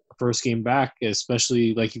a first game back,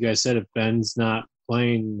 especially like you guys said, if Ben's not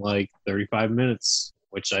playing like 35 minutes,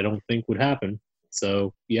 which I don't think would happen.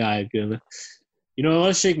 So yeah,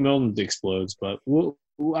 unless Shake Milton explodes, but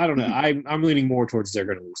I don't know. I'm leaning more towards they're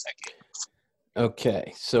going to lose that game.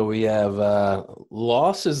 Okay, so we have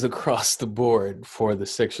losses across the board for the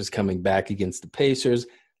Sixers coming back against the Pacers.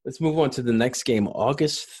 Let's move on to the next game,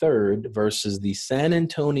 August 3rd versus the San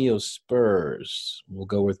Antonio Spurs. We'll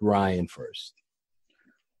go with Ryan first.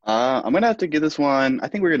 I'm going to have to give this one. I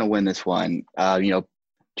think we're going to win this one.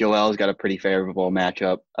 Joel's got a pretty favorable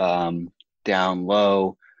matchup down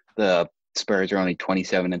low. The Spurs are only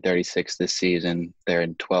 27-36 this season. They're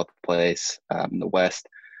in 12th place in the West.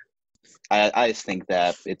 I just think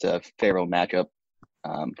that it's a favorable matchup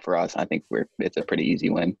for us. I think it's a pretty easy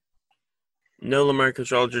win. No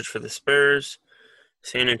LaMarcus Aldridge for the Spurs.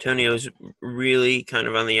 San Antonio's really kind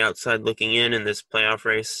of on the outside looking in this playoff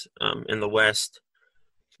race in the West.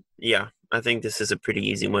 Yeah, I think this is a pretty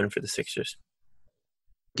easy win for the Sixers.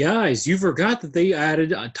 Guys, you forgot that they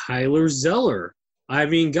added a Tyler Zeller. I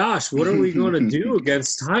mean, gosh, what are we going to do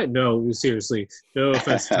against Tyler? No, seriously, no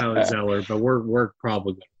offense to Tyler Zeller, but we're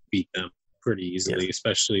probably going to beat them pretty easily,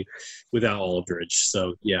 especially without Aldridge.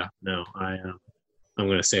 So, yeah, no, I'm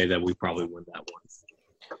going to say that we probably win that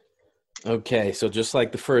one. Okay, so just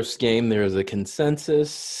like the first game, there's a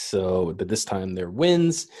consensus. But this time there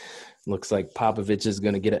wins. Looks like Popovich is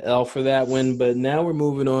going to get an L for that one. But now we're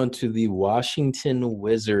moving on to the Washington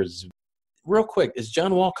Wizards. Real quick, is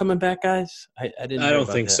John Wall coming back, guys? I don't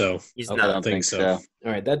think so. He's I don't think so.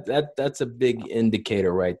 All right, that's a big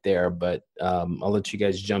indicator right there. But I'll let you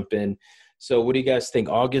guys jump in. So what do you guys think?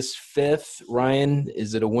 August 5th, Ryan,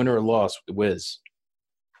 is it a win or a loss with the Wiz?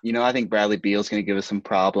 I think Bradley Beal's going to give us some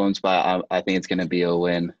problems, but I think it's going to be a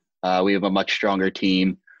win. We have a much stronger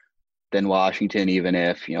team than Washington, even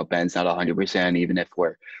if, Ben's not 100%, even if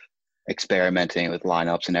we're experimenting with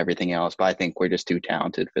lineups and everything else. But I think we're just too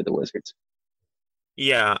talented for the Wizards.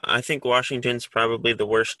 Yeah, I think Washington's probably the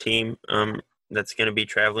worst team that's going to be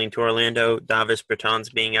traveling to Orlando. Davis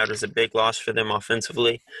Bertans being out is a big loss for them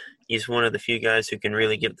offensively. He's one of the few guys who can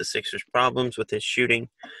really give the Sixers problems with his shooting.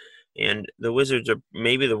 And the Wizards are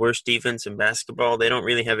maybe the worst defense in basketball. They don't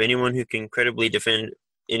really have anyone who can credibly defend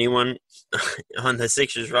anyone on the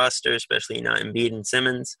Sixers roster, especially not Embiid and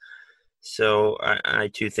Simmons. So I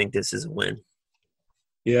too think this is a win.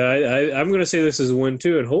 Yeah, I'm going to say this is a win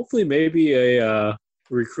too, and hopefully maybe a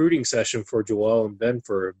recruiting session for Joel and Ben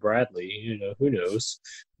for Bradley. Who knows?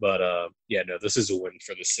 But yeah, no, this is a win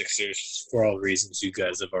for the Sixers for all the reasons you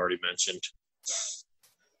guys have already mentioned.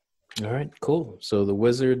 All right, cool. So the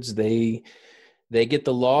Wizards, they get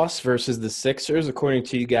the loss versus the Sixers, according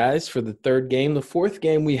to you guys, for the third game. The fourth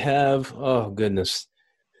game we have, oh goodness,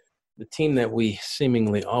 the team that we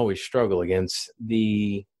seemingly always struggle against,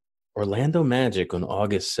 the Orlando Magic on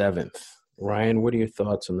August 7th. Ryan, what are your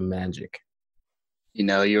thoughts on the Magic?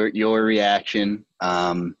 Your reaction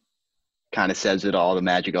kind of says it all. The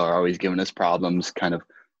Magic are always giving us problems, kind of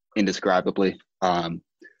indescribably.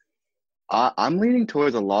 I'm leaning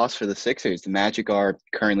towards a loss for the Sixers. The Magic are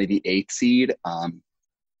currently the 8th seed,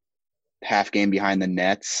 half game behind the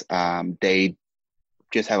Nets. They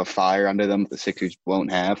just have a fire under them the Sixers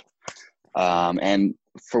won't have. And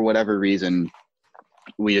for whatever reason,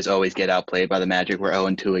 we just always get outplayed by the Magic. We're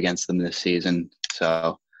 0-2 against them this season.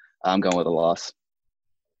 So I'm going with a loss.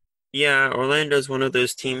 Yeah, Orlando's one of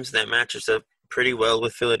those teams that matches up pretty well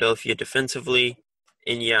with Philadelphia defensively.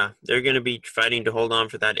 And yeah, they're going to be fighting to hold on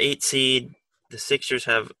for that 8 seed. The Sixers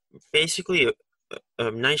have basically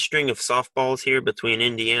a nice string of softballs here between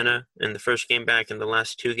Indiana and the first game back and the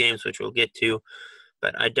last 2 games, which we'll get to.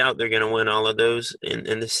 But I doubt they're going to win all of those. And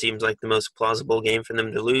this seems like the most plausible game for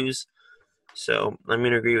them to lose. So I'm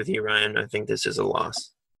going to agree with you, Ryan. I think this is a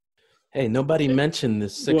loss. Hey, nobody mentioned the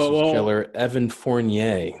Sixers killer, Evan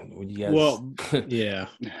Fournier. Would you guys... yeah.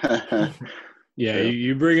 Yeah,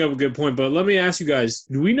 you bring up a good point, but let me ask you guys,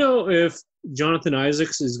 do we know if Jonathan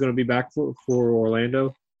Isaacs is going to be back for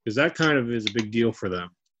Orlando? Because that kind of is a big deal for them.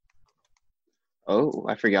 Oh,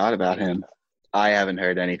 I forgot about him. I haven't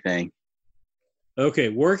heard anything. Okay,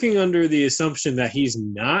 working under the assumption that he's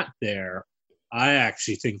not there, I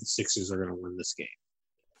actually think the Sixers are going to win this game.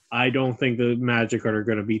 I don't think the Magic are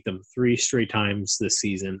going to beat them 3 straight times this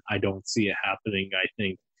season. I don't see it happening. I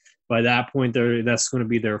think by that point, that's going to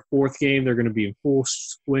be their 4th game. They're going to be in full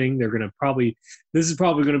swing. They're going to this is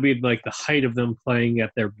probably going to be like the height of them playing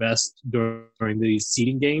at their best during these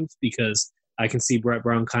seeding games, because I can see Brett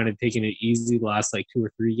Brown kind of taking it easy the last like 2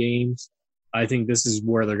 or 3 games. I think this is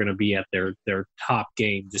where they're going to be at their top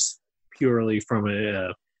game, just purely from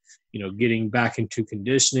getting back into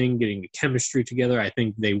conditioning, getting the chemistry together. I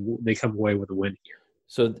think they come away with a win here.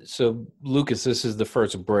 So Lucas, this is the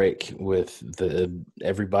first break with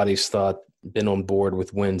everybody's been on board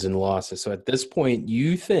with wins and losses. So at this point,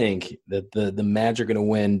 you think that the Magic are going to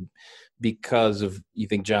win because you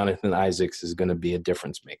think Jonathan Isaacs is going to be a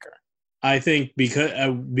difference maker? I think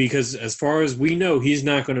because as far as we know, he's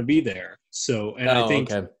not going to be there. So, I think,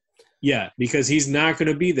 okay. Yeah, because he's not going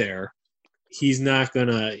to be there. He's not going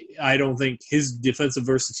to – I don't think his defensive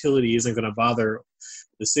versatility isn't going to bother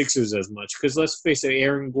the Sixers as much. Because let's face it,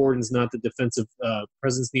 Aaron Gordon's not the defensive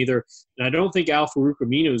presence neither. And I don't think Al-Farouq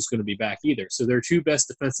Aminu is going to be back either. So their 2 best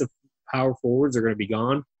defensive power forwards are going to be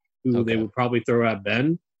gone, who they would probably throw at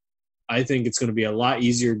Ben. I think it's going to be a lot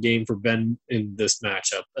easier game for Ben in this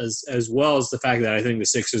matchup, as well as the fact that I think the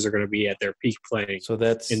Sixers are going to be at their peak playing. So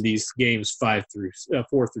that's in these games 4 through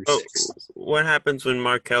 6. What happens when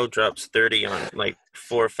Markelle drops 30 on like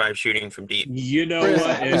 4 or 5 shooting from deep? You know what?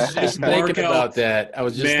 I was just thinking about that.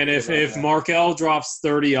 If Markelle drops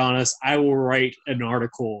 30 on us, I will write an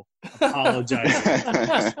article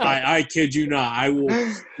apologizing. I kid you not. I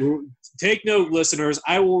will take note, listeners.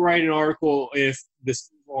 I will write an article if this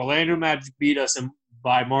Orlando Magic beat us and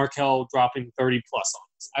by Markelle dropping 30 plus on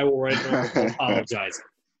us. I will write an article apologizing.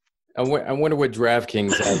 I wonder what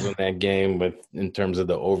DraftKings has on that game in terms of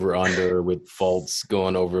the over-under with Fultz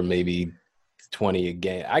going over maybe 20 a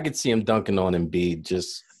game. I could see him dunking on Embiid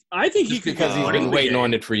because he's been waiting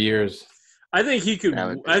on it for years. I think he could.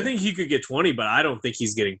 I think he could get 20, but I don't think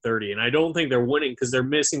he's getting 30, and I don't think they're winning because they're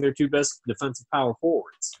missing their 2 best defensive power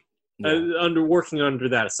forwards. Working under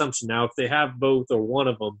that assumption. Now, if they have both or one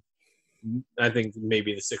of them, I think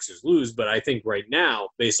maybe the Sixers lose. But I think right now,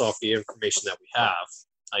 based off the information that we have,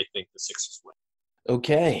 I think the Sixers win.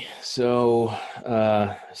 Okay, so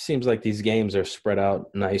seems like these games are spread out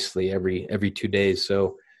nicely every 2 days.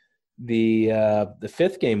 So the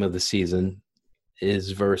 5th game of the season is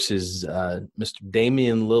versus Mr.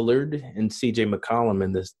 Damian Lillard and C.J. McCollum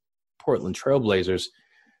and the Portland Trailblazers.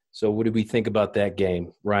 So what do we think about that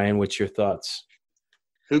game? Ryan, what's your thoughts?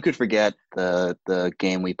 Who could forget the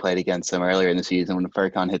game we played against them earlier in the season when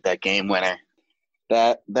Furkan hit that game winner?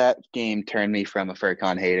 That game turned me from a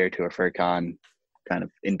Furkan hater to a Furkan kind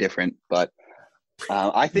of indifferent. But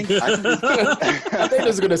I think this, I think I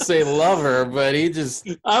was going to say lover, but he just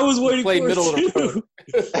I was waiting played for middle of the road.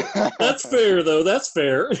 it. That's fair, though. That's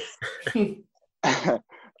fair.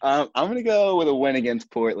 I'm going to go with a win against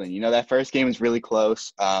Portland. That first game was really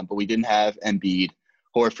close, but we didn't have Embiid.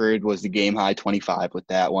 Horford was the game high 25 with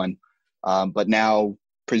that one. But now,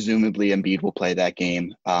 presumably, Embiid will play that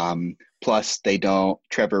game. Plus,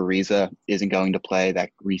 Trevor Ariza isn't going to play. That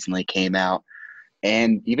recently came out.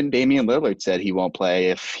 And even Damian Lillard said he won't play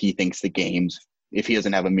if he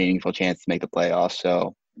doesn't have a meaningful chance to make the playoffs.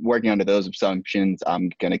 So working under those assumptions,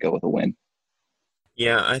 I'm going to go with a win.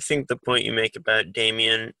 Yeah, I think the point you make about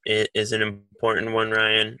Damian is an important one,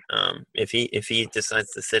 Ryan. If he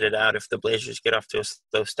decides to sit it out, if the Blazers get off to a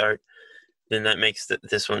slow start, then that makes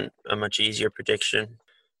this one a much easier prediction.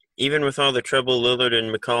 Even with all the trouble Lillard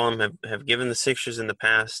and McCollum have given the Sixers in the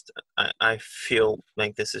past, I feel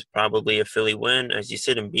like this is probably a Philly win. As you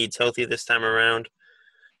said, Embiid's healthy this time around.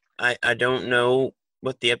 I don't know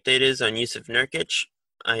what the update is on Yusuf Nurkic.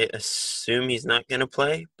 I assume he's not going to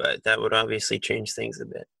play, but that would obviously change things a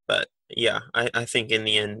bit. But yeah, I think in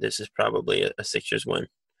the end, this is probably a Sixers win.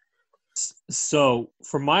 So,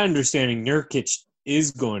 from my understanding, Nurkic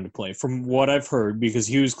is going to play, from what I've heard, because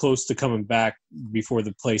he was close to coming back before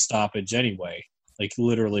the play stoppage anyway, like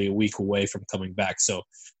literally a week away from coming back. So,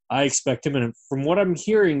 I expect him, and from what I'm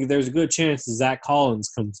hearing, there's a good chance Zach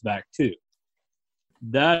Collins comes back too.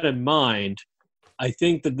 That in mind, I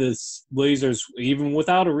think that the Blazers, even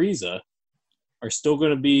without Ariza, are still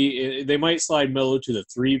going to be – they might slide Melo to the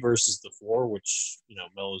 3 versus the 4, which,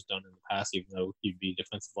 Melo's done in the past, even though he'd be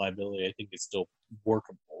defensive liability. I think it's still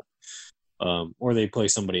workable. Or they play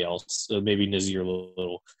somebody else, maybe Nazir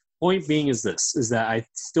Little. Point being is that I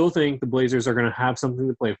still think the Blazers are going to have something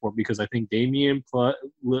to play for because I think Damian,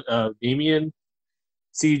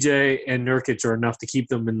 CJ, and Nurkic are enough to keep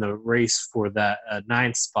them in the race for that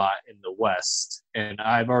 9th spot in the West. And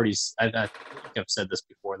I think I've said this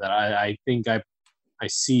before, that I think I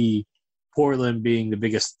see Portland being the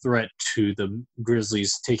biggest threat to the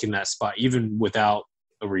Grizzlies taking that spot. Even without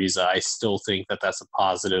Ariza, I still think that that's a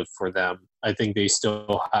positive for them. I think they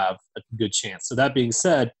still have a good chance. So that being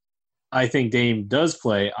said, I think Dame does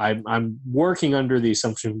play. I'm working under the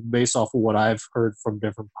assumption, based off of what I've heard from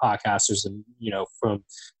different podcasters and from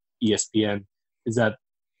ESPN, is that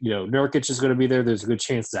Nurkic is going to be there. There's a good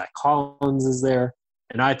chance Zach Collins is there,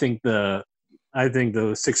 and I think the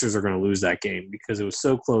Sixers are going to lose that game because it was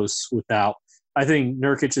so close without. I think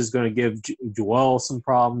Nurkic is going to give Joel some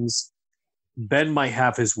problems. Ben might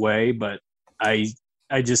have his way, but it's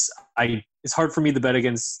hard for me to bet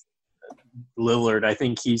against Lillard. I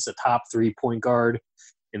think he's a top 3 point guard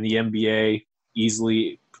in the NBA,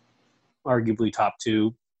 easily, arguably top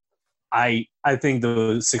 2. I think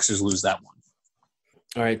the Sixers lose that one.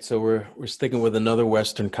 All right, so we're sticking with another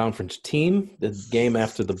Western Conference team. The game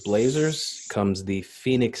after the Blazers comes the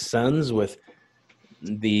Phoenix Suns with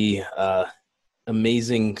the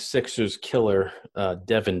amazing Sixers killer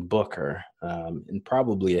Devin Booker and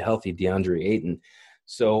probably a healthy DeAndre Ayton.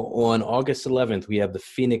 So on August 11th, we have the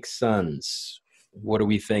Phoenix Suns. What are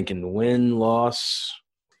we thinking? Win, loss?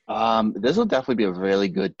 This will definitely be a really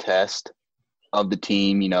good test of the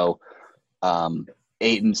team.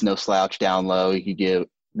 Ayton's no slouch down low.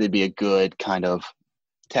 There'd be a good kind of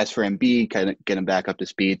test for Embiid, kind of get him back up to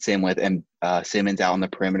speed. Same with Simmons out on the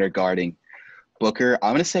perimeter guarding Booker.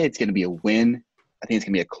 I'm going to say it's going to be a win. I think it's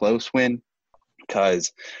going to be a close win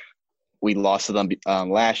because we lost to them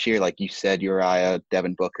last year. Like you said, Uriah,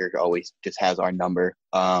 Devin Booker always just has our number.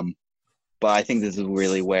 But I think this is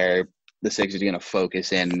really where the Sixers are going to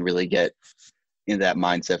focus in and really get into that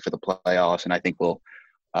mindset for the playoffs. And I think we'll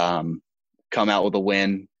come out with a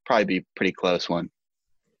win, probably be a pretty close one.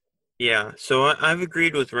 Yeah, so I've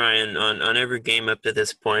agreed with Ryan on every game up to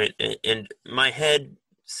this point, and my head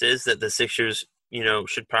says that the Sixers,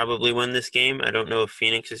 should probably win this game. I don't know if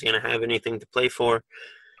Phoenix is going to have anything to play for.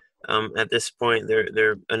 At this point,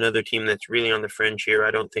 they're another team that's really on the fringe here.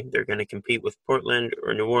 I don't think they're going to compete with Portland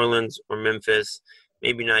or New Orleans or Memphis,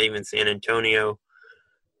 maybe not even San Antonio.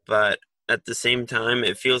 But at the same time,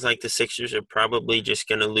 it feels like the Sixers are probably just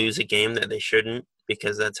going to lose a game that they shouldn't,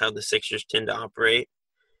 because that's how the Sixers tend to operate.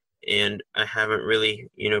 And I haven't really,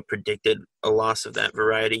 predicted a loss of that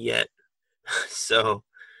variety yet. So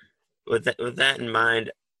with that in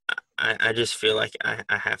mind, I just feel like I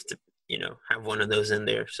have to, have one of those in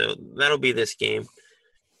there. So that'll be this game.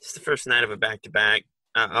 It's the first night of a back-to-back.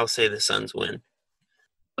 I'll say the Suns win.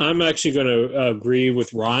 I'm actually going to agree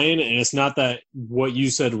with Ryan, and it's not that what you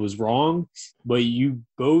said was wrong, but you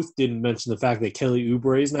both didn't mention the fact that Kelly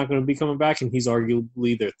Oubre is not going to be coming back, and he's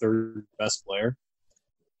arguably their third best player.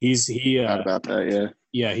 Not about that, yeah.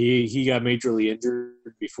 Yeah, he got majorly injured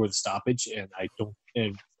before the stoppage, and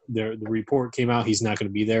the report came out he's not going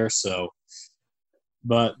to be there. So,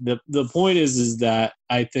 but the point is that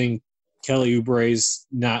I think Kelly Oubre's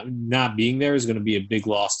not being there is going to be a big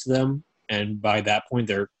loss to them, and by that point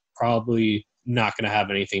they're probably not going to have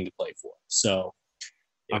anything to play for. So,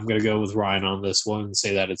 I'm going to go with Ryan on this one and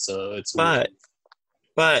say that it's a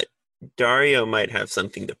but Dario might have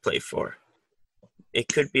something to play for. It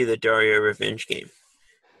could be the Dario revenge game.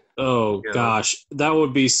 Oh gosh, that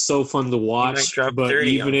would be so fun to watch. He might drop but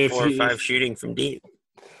 30 even on if 4 or 5 shooting from deep.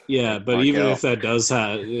 Yeah, but Markel. even if that does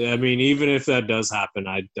even if that does happen,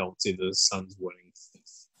 I don't see the Suns winning.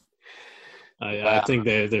 I think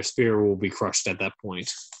their spirit will be crushed at that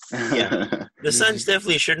point. Yeah, the Suns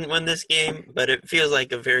definitely shouldn't win this game, but it feels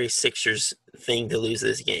like a very Sixers thing to lose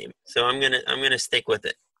this game. So I'm gonna stick with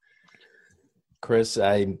it. Chris,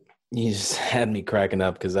 you just had me cracking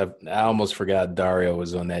up because I almost forgot Dario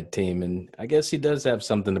was on that team, and I guess he does have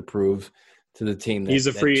something to prove to the team. He's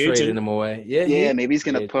a free traded agent. him away. Yeah, maybe he's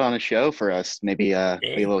gonna put on a show for us. Maybe a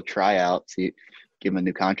little tryout. See, give him a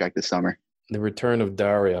new contract this summer. The return of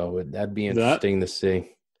Dario, that'd be interesting to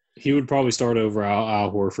see. He would probably start over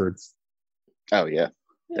Al Horford. Oh yeah,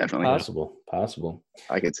 definitely possible.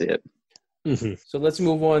 I could see it. Mm-hmm. So let's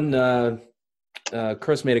move on.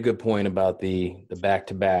 Chris made a good point about the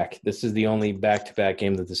back-to-back. This is the only back-to-back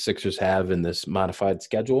game that the Sixers have in this modified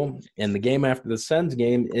schedule. And the game after the Suns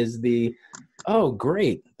game is the Toronto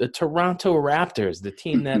Raptors, the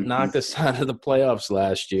team that knocked us out of the playoffs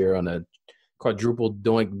last year on a quadruple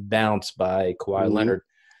doink bounce by Kawhi Leonard.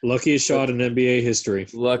 Luckiest shot in NBA history.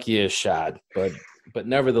 Luckiest shot. But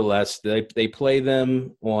nevertheless, they play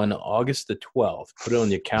them on August the 12th. Put it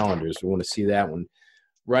on your calendars. We want to see that one.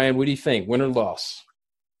 Ryan, what do you think? Win or loss?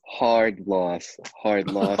 Hard loss.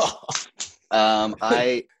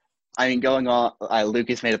 I mean, going on,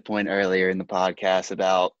 Lucas made a point earlier in the podcast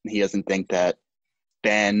about he doesn't think that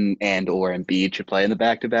Ben and or Embiid should play in the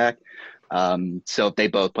back-to-back. So if they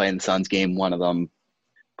both play in the Suns game, one of them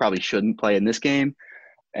probably shouldn't play in this game.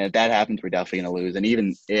 And if that happens, we're definitely going to lose. And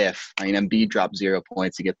even if, Embiid dropped 0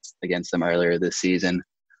 points against them earlier this season.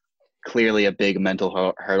 Clearly a big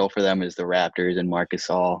mental hurdle for them is the Raptors and Marc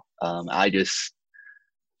Gasol. I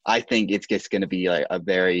think it's just going to be like a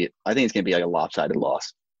lopsided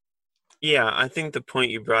loss. Yeah, I think the point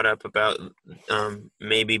you brought up about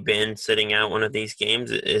maybe Ben sitting out one of these games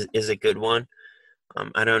is a good one.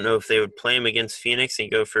 I don't know if they would play him against Phoenix and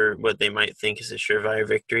go for what they might think is a surefire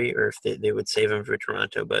victory, or if they would save him for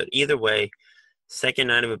Toronto. But either way, second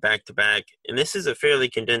night of a back-to-back, and this is a fairly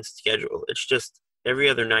condensed schedule. It's just every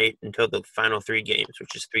other night until the final 3 games,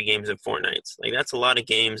 which is 3 games in 4 nights. Like, that's a lot of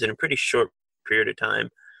games in a pretty short period of time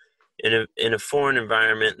in a foreign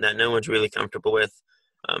environment that no one's really comfortable with.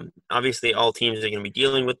 Obviously, all teams are going to be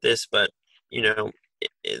dealing with this, but,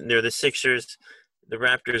 they're the Sixers. The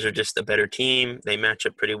Raptors are just a better team. They match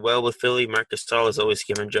up pretty well with Philly. Marc Gasol has always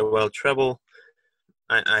given Joel trouble.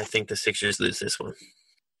 I think the Sixers lose this one.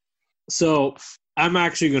 So I'm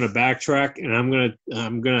actually going to backtrack, and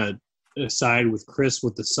I'm going to side with Chris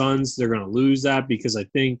with the Suns. They're going to lose that because I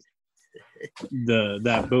think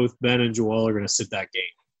that both Ben and Joel are going to sit that game.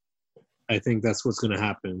 I think that's what's going to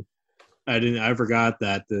happen. I forgot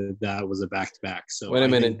that that was a back-to-back. So Wait a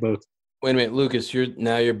minute, Lucas.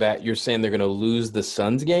 You're back. You're saying they're going to lose the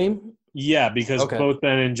Suns game? Yeah, because both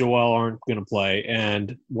Ben and Joel aren't going to play.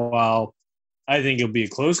 And while I think it'll be a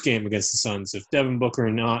close game against the Suns, if Devin Booker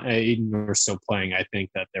and Aiden are still playing, I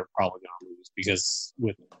think that they're probably going to lose because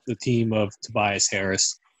with the team of Tobias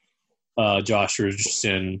Harris, Josh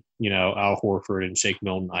Richardson, Al Horford, and Shake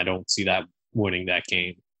Milton, I don't see that winning that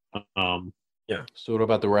game. Yeah. So what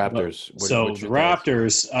about the Raptors? The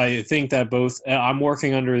Raptors, I think that both – I'm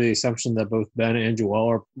working under the assumption that both Ben and Joel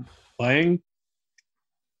are playing.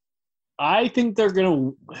 I think they're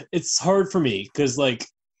going to – it's hard for me because,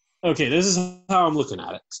 this is how I'm looking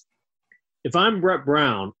at it. If I'm Brett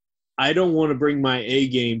Brown, I don't want to bring my A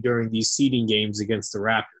game during these seeding games against the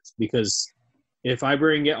Raptors because if I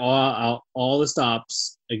bring it all the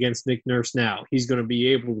stops against Nick Nurse now, he's going to be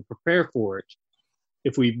able to prepare for it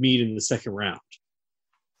if we meet in the second round,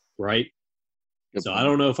 right? Good So point. I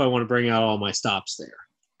don't know if I want to bring out all my stops there.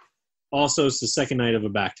 Also, it's the second night of a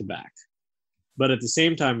back-to-back. But at the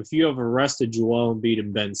same time, if you have arrested Joel Embiid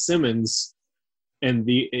and Ben Simmons, and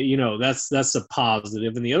that's a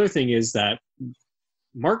positive. And the other thing is that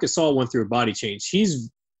Marc Gasol went through a body change. He's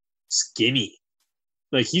skinny.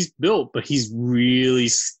 He's built, but he's really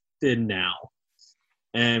thin now.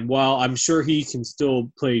 And while I'm sure he can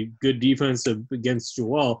still play good defense against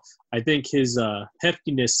Joel, I think his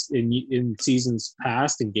heftiness in seasons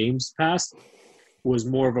past and games past was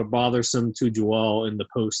more of a bothersome to Joel in the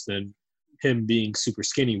post than him being super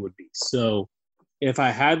skinny would be. So if I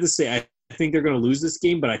had to say, I think they're going to lose this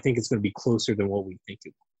game, but I think it's going to be closer than what we think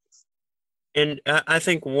it will. And I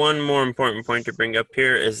think one more important point to bring up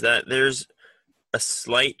here is that there's a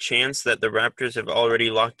slight chance that the Raptors have already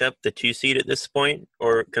locked up the 2 seed at this point,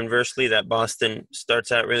 or conversely, that Boston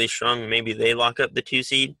starts out really strong. Maybe they lock up the 2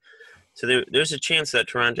 seed. So there's a chance that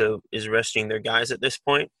Toronto is resting their guys at this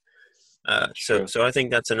point. So I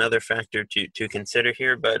think that's another factor to consider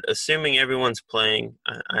here. But assuming everyone's playing,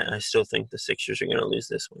 I still think the Sixers are going to lose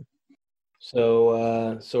this one.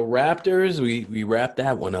 So Raptors, we wrapped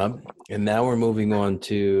that one up, and now we're moving on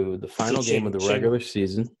to the final game of the regular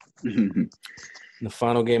season. The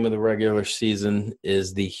final game of the regular season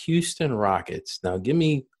is the Houston Rockets. Now, give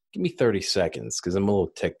me 30 seconds because I'm a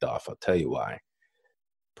little ticked off. I'll tell you why.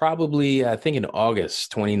 Probably, I think in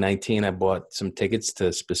August 2019, I bought some tickets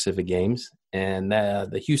to specific games, and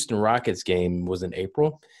the Houston Rockets game was in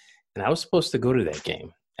April, and I was supposed to go to that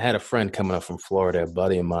game. I had a friend coming up from Florida, a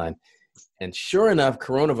buddy of mine, and sure enough,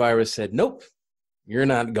 coronavirus said, nope, you're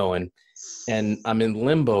not going. And I'm in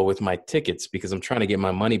limbo with my tickets because I'm trying to get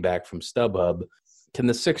my money back from StubHub. Can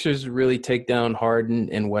the Sixers really take down Harden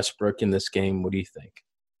and Westbrook in this game? What do you think?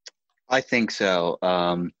 I think so.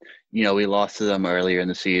 We lost to them earlier in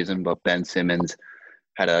the season, but Ben Simmons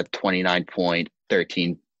had a 29-point,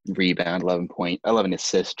 13 rebound, 11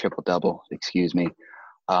 assists, triple-double, excuse me.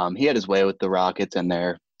 He had his way with the Rockets and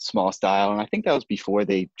their small style, and I think that was before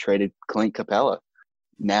they traded Clint Capella.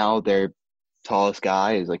 Now their tallest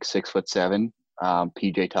guy is like 6'7".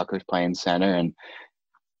 PJ Tucker's playing center, and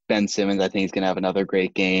Ben Simmons, I think he's going to have another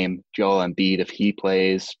great game. Joel Embiid, if he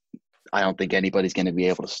plays, I don't think anybody's going to be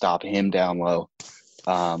able to stop him down low.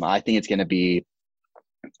 I think it's going to be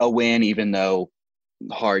a win, even though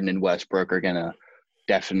Harden and Westbrook are going to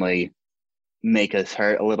definitely make us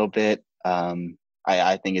hurt a little bit.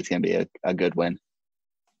 I think it's going to be a good win.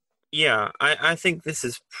 Yeah, I think this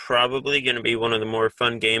is probably going to be one of the more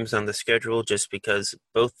fun games on the schedule just because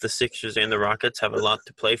both the Sixers and the Rockets have a lot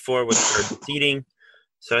to play for with third seeding.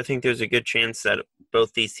 So I think there's a good chance that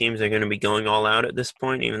both these teams are going to be going all out at this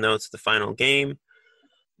point, even though it's the final game.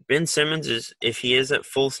 Ben Simmons if he is at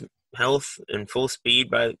full health and full speed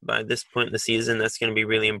by this point in the season, that's going to be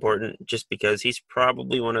really important just because he's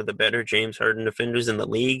probably one of the better James Harden defenders in the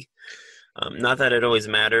league. Not that it always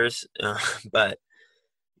matters, but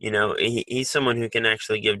he's someone who can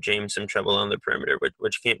actually give James some trouble on the perimeter,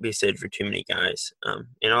 which can't be said for too many guys.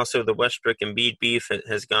 And also the Westbrook and Embiid beef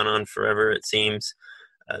has gone on forever, it seems.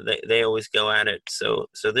 They always go at it. So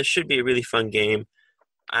this should be a really fun game.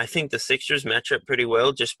 I think the Sixers match up pretty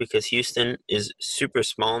well just because Houston is super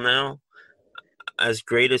small now. As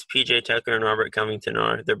great as PJ Tucker and Robert Covington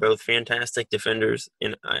are, they're both fantastic defenders,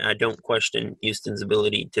 and I don't question Houston's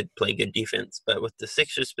ability to play good defense. But with the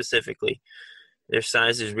Sixers specifically, their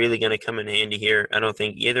size is really going to come in handy here. I don't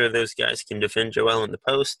think either of those guys can defend Joel in the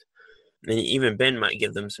post, and even Ben might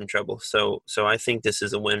give them some trouble. So I think this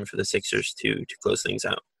is a win for the Sixers to close things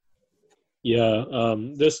out. Yeah,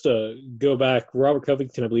 just to go back, Robert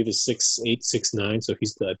Covington, I believe, is 6'8", 6'9", so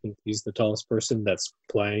I think he's the tallest person that's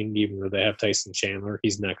playing, even though they have Tyson Chandler.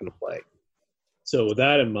 He's not going to play. So with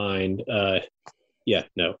that in mind,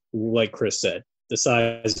 like Chris said, the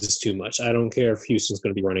size is too much. I don't care if Houston's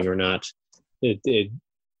going to be running or not.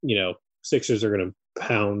 Sixers are going to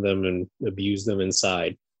pound them and abuse them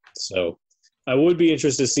inside. So I would be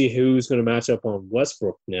interested to see who's going to match up on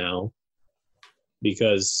Westbrook now,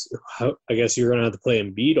 because I guess you're going to have to play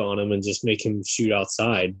Embiid on him and just make him shoot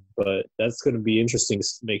outside. But that's going to be interesting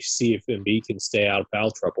to see if Embiid can stay out of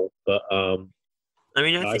foul trouble. But I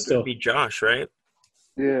think it would be Josh, right?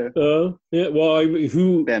 Yeah. Yeah. Well,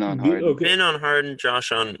 who? Ben on Harden. Okay. Ben on Harden,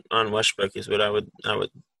 Josh on Westbrook is what I would.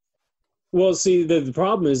 Well, see, the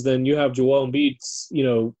problem is then you have Joel Embiid,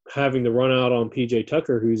 having to run out on PJ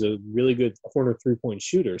Tucker, who's a really good corner three-point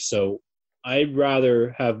shooter. So I'd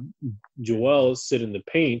rather have Joel sit in the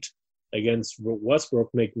paint against Westbrook,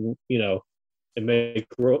 make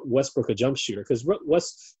Westbrook a jump shooter. Because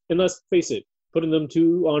and let's face it, putting them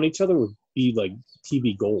two on each other would be like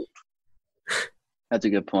TV gold. That's a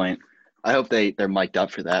good point. I hope they're mic'd up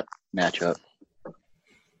for that matchup.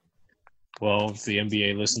 Well, if the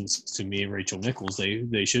NBA listens to me and Rachel Nichols,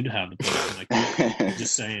 they should have the person like that.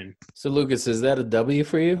 Just saying. So, Lucas, is that a W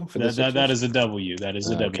for you? That is a W. That is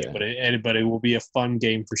a W. Okay. But it will be a fun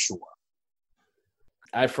game for sure.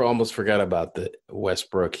 I almost forgot about the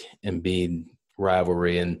Westbrook Embiid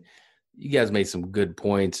rivalry, and You guys made some good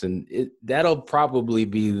points, and that'll probably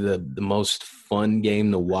be the most fun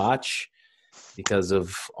game to watch because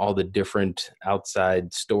of all the different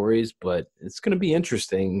outside stories, but it's going to be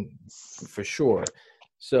interesting for sure.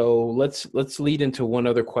 So let's lead into one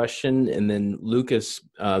other question, and then Lucas,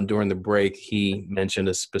 during the break, he mentioned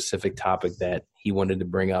a specific topic that he wanted to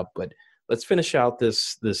bring up, but let's finish out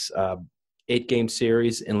this 8-game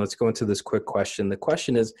series, and let's go into this quick question. The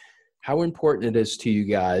question is, how important it is to you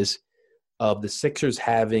guys of the Sixers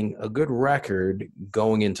having a good record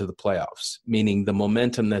going into the playoffs, meaning the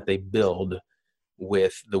momentum that they build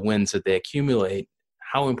with the wins that they accumulate.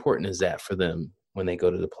 How important is that for them when they go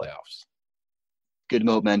to the playoffs? Good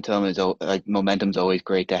momentum's always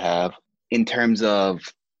great to have. In terms of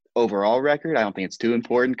overall record, I don't think it's too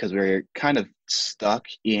important because we're kind of stuck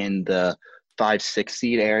in the 5-6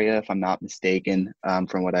 seed area, if I'm not mistaken,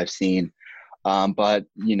 from what I've seen. But,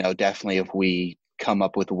 definitely if we come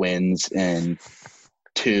up with wins in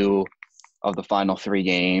 2 of the final 3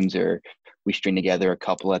 games, or we string together a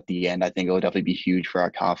couple at the end, I think it will definitely be huge for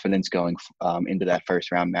our confidence going into that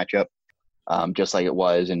first round matchup. Just like it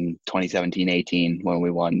was in 2017-18 when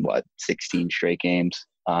we won, 16 straight games.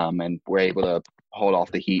 And we're able to hold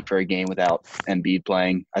off the Heat for a game without Embiid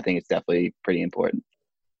playing. I think it's definitely pretty important.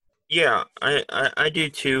 Yeah, I do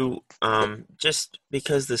too. Just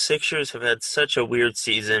because the Sixers have had such a weird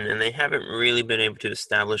season and they haven't really been able to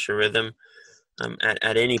establish a rhythm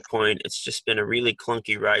at any point. It's just been a really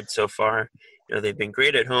clunky ride so far. They've been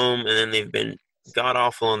great at home and then they've been god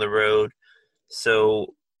awful on the road.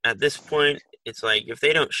 So at this point, it's like if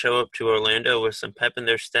they don't show up to Orlando with some pep in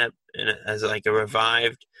their step and as like a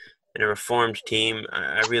revived and a reformed team,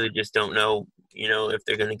 I really just don't know, if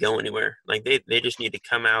they're going to go anywhere. Like they just need to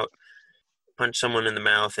come out, punch someone in the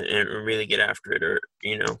mouth and really get after it, or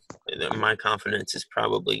my confidence is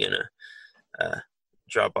probably gonna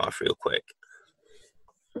drop off real quick.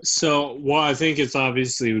 So, I think it's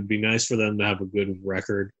obviously would be nice for them to have a good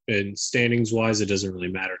record, and standings wise, it doesn't really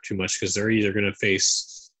matter too much because they're either going to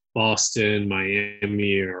face Boston,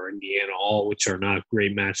 Miami, or Indiana, all which are not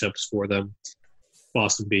great matchups for them.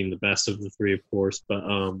 Boston being the best of the 3, of course, but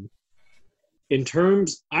in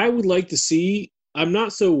terms, I would like to see. I'm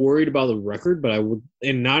not so worried about the record, but I would,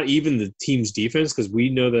 and not even the team's defense, because we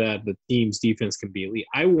know that the team's defense can be elite.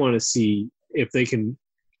 I want to see if they can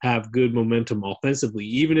have good momentum offensively,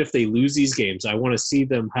 even if they lose these games. I want to see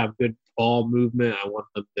them have good ball movement. I want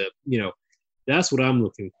them to, that's what I'm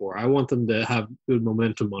looking for. I want them to have good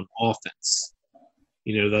momentum on offense.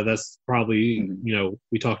 That's probably,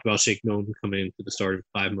 we talked about Shake Milton coming into the starting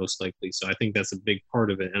 5 most likely. So I think that's a big part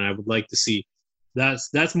of it. And I would like to see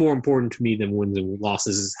that's more important to me than wins and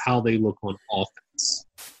losses is how they look on offense.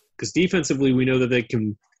 Because defensively, we know that they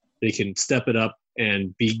can step it up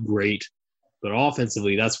and be great. But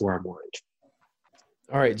offensively, that's where I'm worried.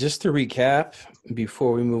 All right, just to recap,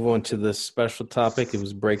 before we move on to the special topic, it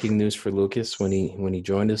was breaking news for Lucas when he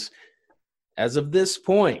joined us. As of this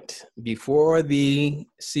point, before the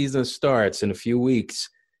season starts in a few weeks,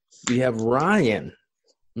 we have Ryan,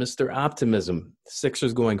 Mr. Optimism.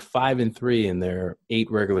 Sixers going 5-3 in their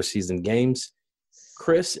 8 regular season games.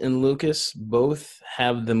 Chris and Lucas both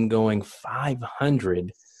have them going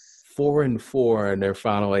 500, 4-4 in their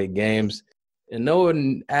final 8 games. And no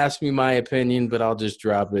one asked me my opinion, but I'll just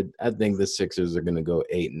drop it. I think the Sixers are going to go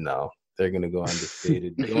 8-0. They're going to go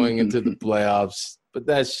undefeated going into the playoffs. But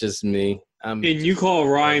that's just me. And you call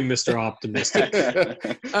Ryan Mr. Optimistic.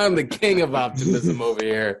 I'm the king of optimism over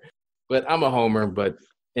here. But I'm a homer. But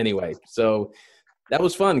anyway, so that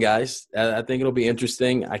was fun, guys. I think it'll be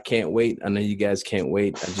interesting. I can't wait. I know you guys can't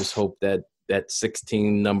wait. I just hope that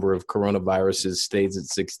 16 number of coronaviruses stays at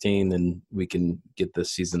 16 and we can get the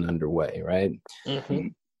season underway, right? Mm-hmm.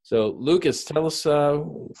 So, Lucas, tell us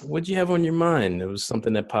what you have on your mind. It was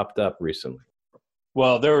something that popped up recently.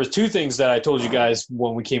 Well, there was 2 things that I told you guys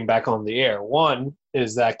when we came back on the air. One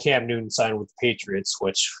is that Cam Newton signed with the Patriots,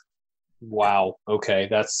 which, wow, okay,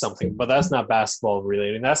 that's something. But that's not basketball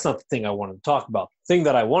related. That's not the thing I wanted to talk about. The thing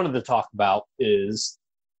that I wanted to talk about is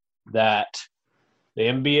that the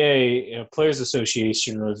NBA Players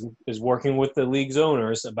Association is working with the league's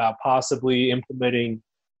owners about possibly implementing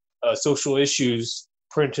social issues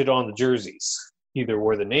printed on the jerseys, either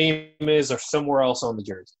where the name is or somewhere else on the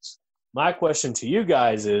jerseys. My question to you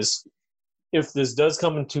guys is, if this does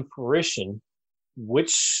come into fruition,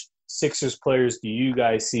 which Sixers players do you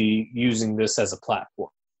guys see using this as a platform?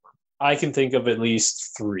 I can think of at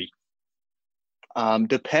least 3.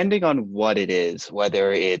 Depending on what it is,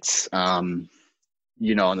 whether it's on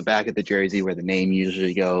the back of the jersey where the name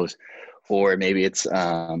usually goes, or maybe it's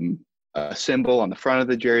a symbol on the front of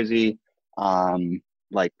the jersey.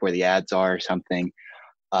 like where the ads are or something.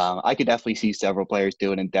 I could definitely see several players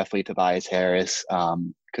do it, and definitely Tobias Harris,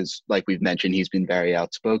 because like we've mentioned, he's been very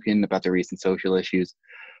outspoken about the recent social issues.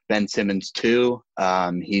 Ben Simmons too.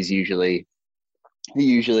 He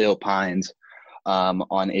usually opines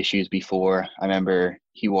on issues before. I remember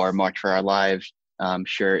he wore March for Our Lives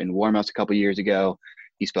shirt in warm-ups a couple years ago.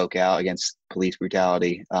 He spoke out against police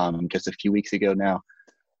brutality just a few weeks ago now.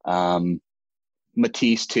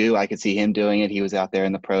 Matisse too, I could see him doing it. He was out there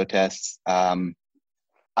in the protests.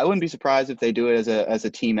 I wouldn't be surprised if they do it as a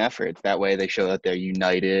team effort. That way they show that they're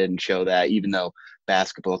united and show that even though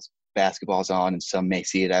basketball's on and some may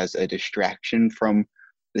see it as a distraction from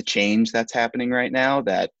the change that's happening right now,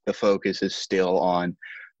 that the focus is still on,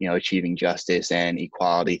 achieving justice and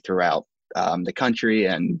equality throughout the country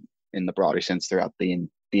and in the broader sense throughout the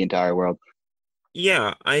entire world.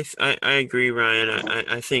 Yeah, I agree, Ryan.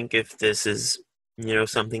 I think if this is,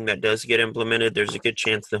 something that does get implemented, there's a good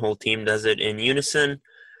chance the whole team does it in unison,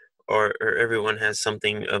 or everyone has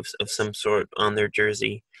something of some sort on their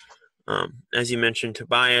jersey. As you mentioned,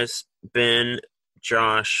 Tobias, Ben,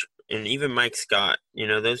 Josh, and even Mike Scott,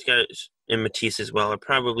 those guys, and Matisse as well, are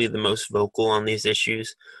probably the most vocal on these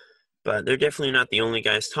issues. But they're definitely not the only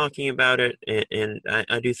guys talking about it. And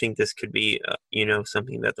I do think this could be,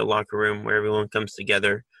 something that the locker room where everyone comes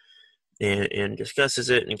together and discusses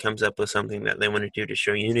it and comes up with something that they want to do to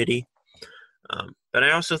show unity. But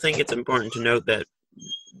I also think it's important to note that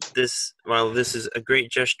while this is a great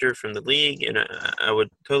gesture from the league, and I would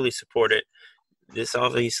totally support it, this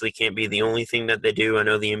obviously can't be the only thing that they do. I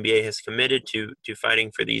know the NBA has committed to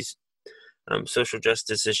fighting for these social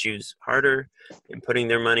justice issues harder and putting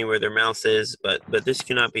their money where their mouth is, but this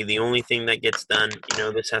cannot be the only thing that gets done.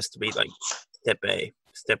 This has to be like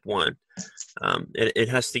step one. It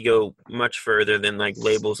has to go much further than like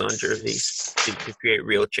labels on jerseys to create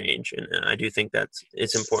real change, and I do think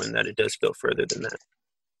it's important that it does go further than that.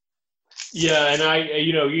 Yeah, and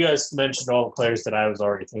you guys mentioned all the players that I was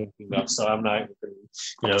already thinking of, so I'm not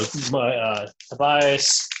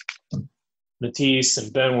Tobias, Matisse,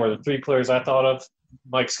 and Ben were the three players I thought of.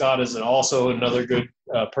 Mike Scott is also another good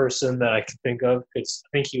person that I could think of, because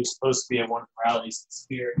I think he was supposed to be at one of the rallies this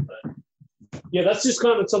year. But yeah, that's just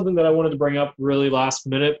kind of something that I wanted to bring up really last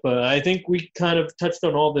minute. But I think we kind of touched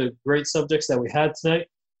on all the great subjects that we had tonight.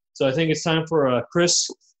 So I think it's time for Chris.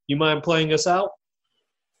 You mind playing us out?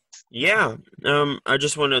 Yeah, I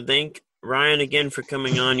just want to thank Ryan again for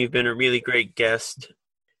coming on. You've been a really great guest,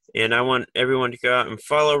 and I want everyone to go out and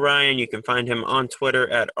follow Ryan. You can find him on Twitter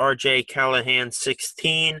at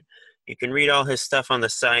RJCallahan16. You can read all his stuff on the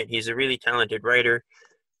site. He's a really talented writer.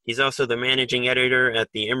 He's also the managing editor at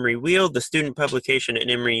the Emory Wheel, the student publication at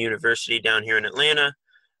Emory University down here in Atlanta,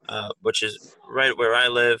 which is right where I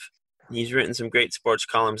live. He's written some great sports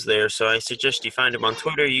columns there, so I suggest you find him on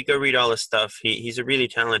Twitter. You go read all his stuff. He's a really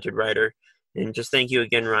talented writer. And just thank you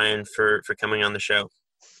again, Ryan, for coming on the show.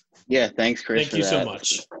 Yeah, thanks, Chris. Thank you so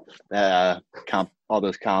much. All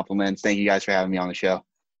those compliments. Thank you guys for having me on the show.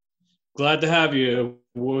 Glad to have you.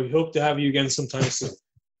 We hope to have you again sometime soon.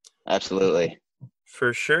 Absolutely.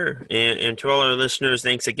 For sure. And to all our listeners,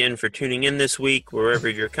 thanks again for tuning in this week, wherever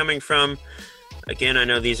you're coming from. Again, I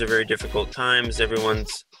know these are very difficult times.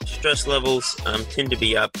 Everyone's stress levels tend to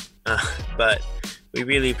be up, but we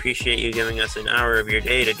really appreciate you giving us an hour of your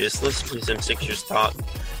day to just listen to some Sixers talk.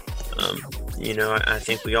 I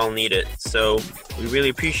think we all need it. So we really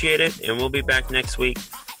appreciate it, and we'll be back next week.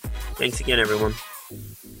 Thanks again, everyone.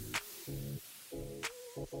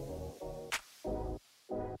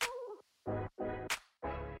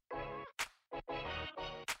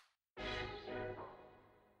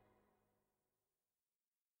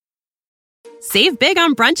 Save big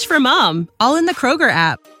on brunch for mom, all in the Kroger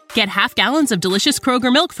app. Get half gallons of delicious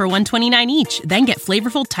Kroger milk for $1.29 each. Then get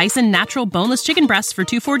flavorful Tyson natural boneless chicken breasts for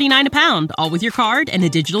 $2.49 a pound, all with your card and a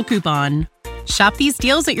digital coupon. Shop these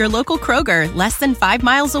deals at your local Kroger, less than 5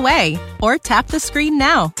 miles away. Or tap the screen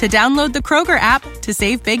now to download the Kroger app to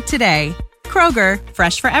save big today. Kroger,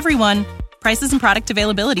 fresh for everyone. Prices and product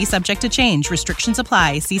availability subject to change. Restrictions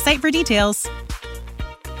apply. See site for details.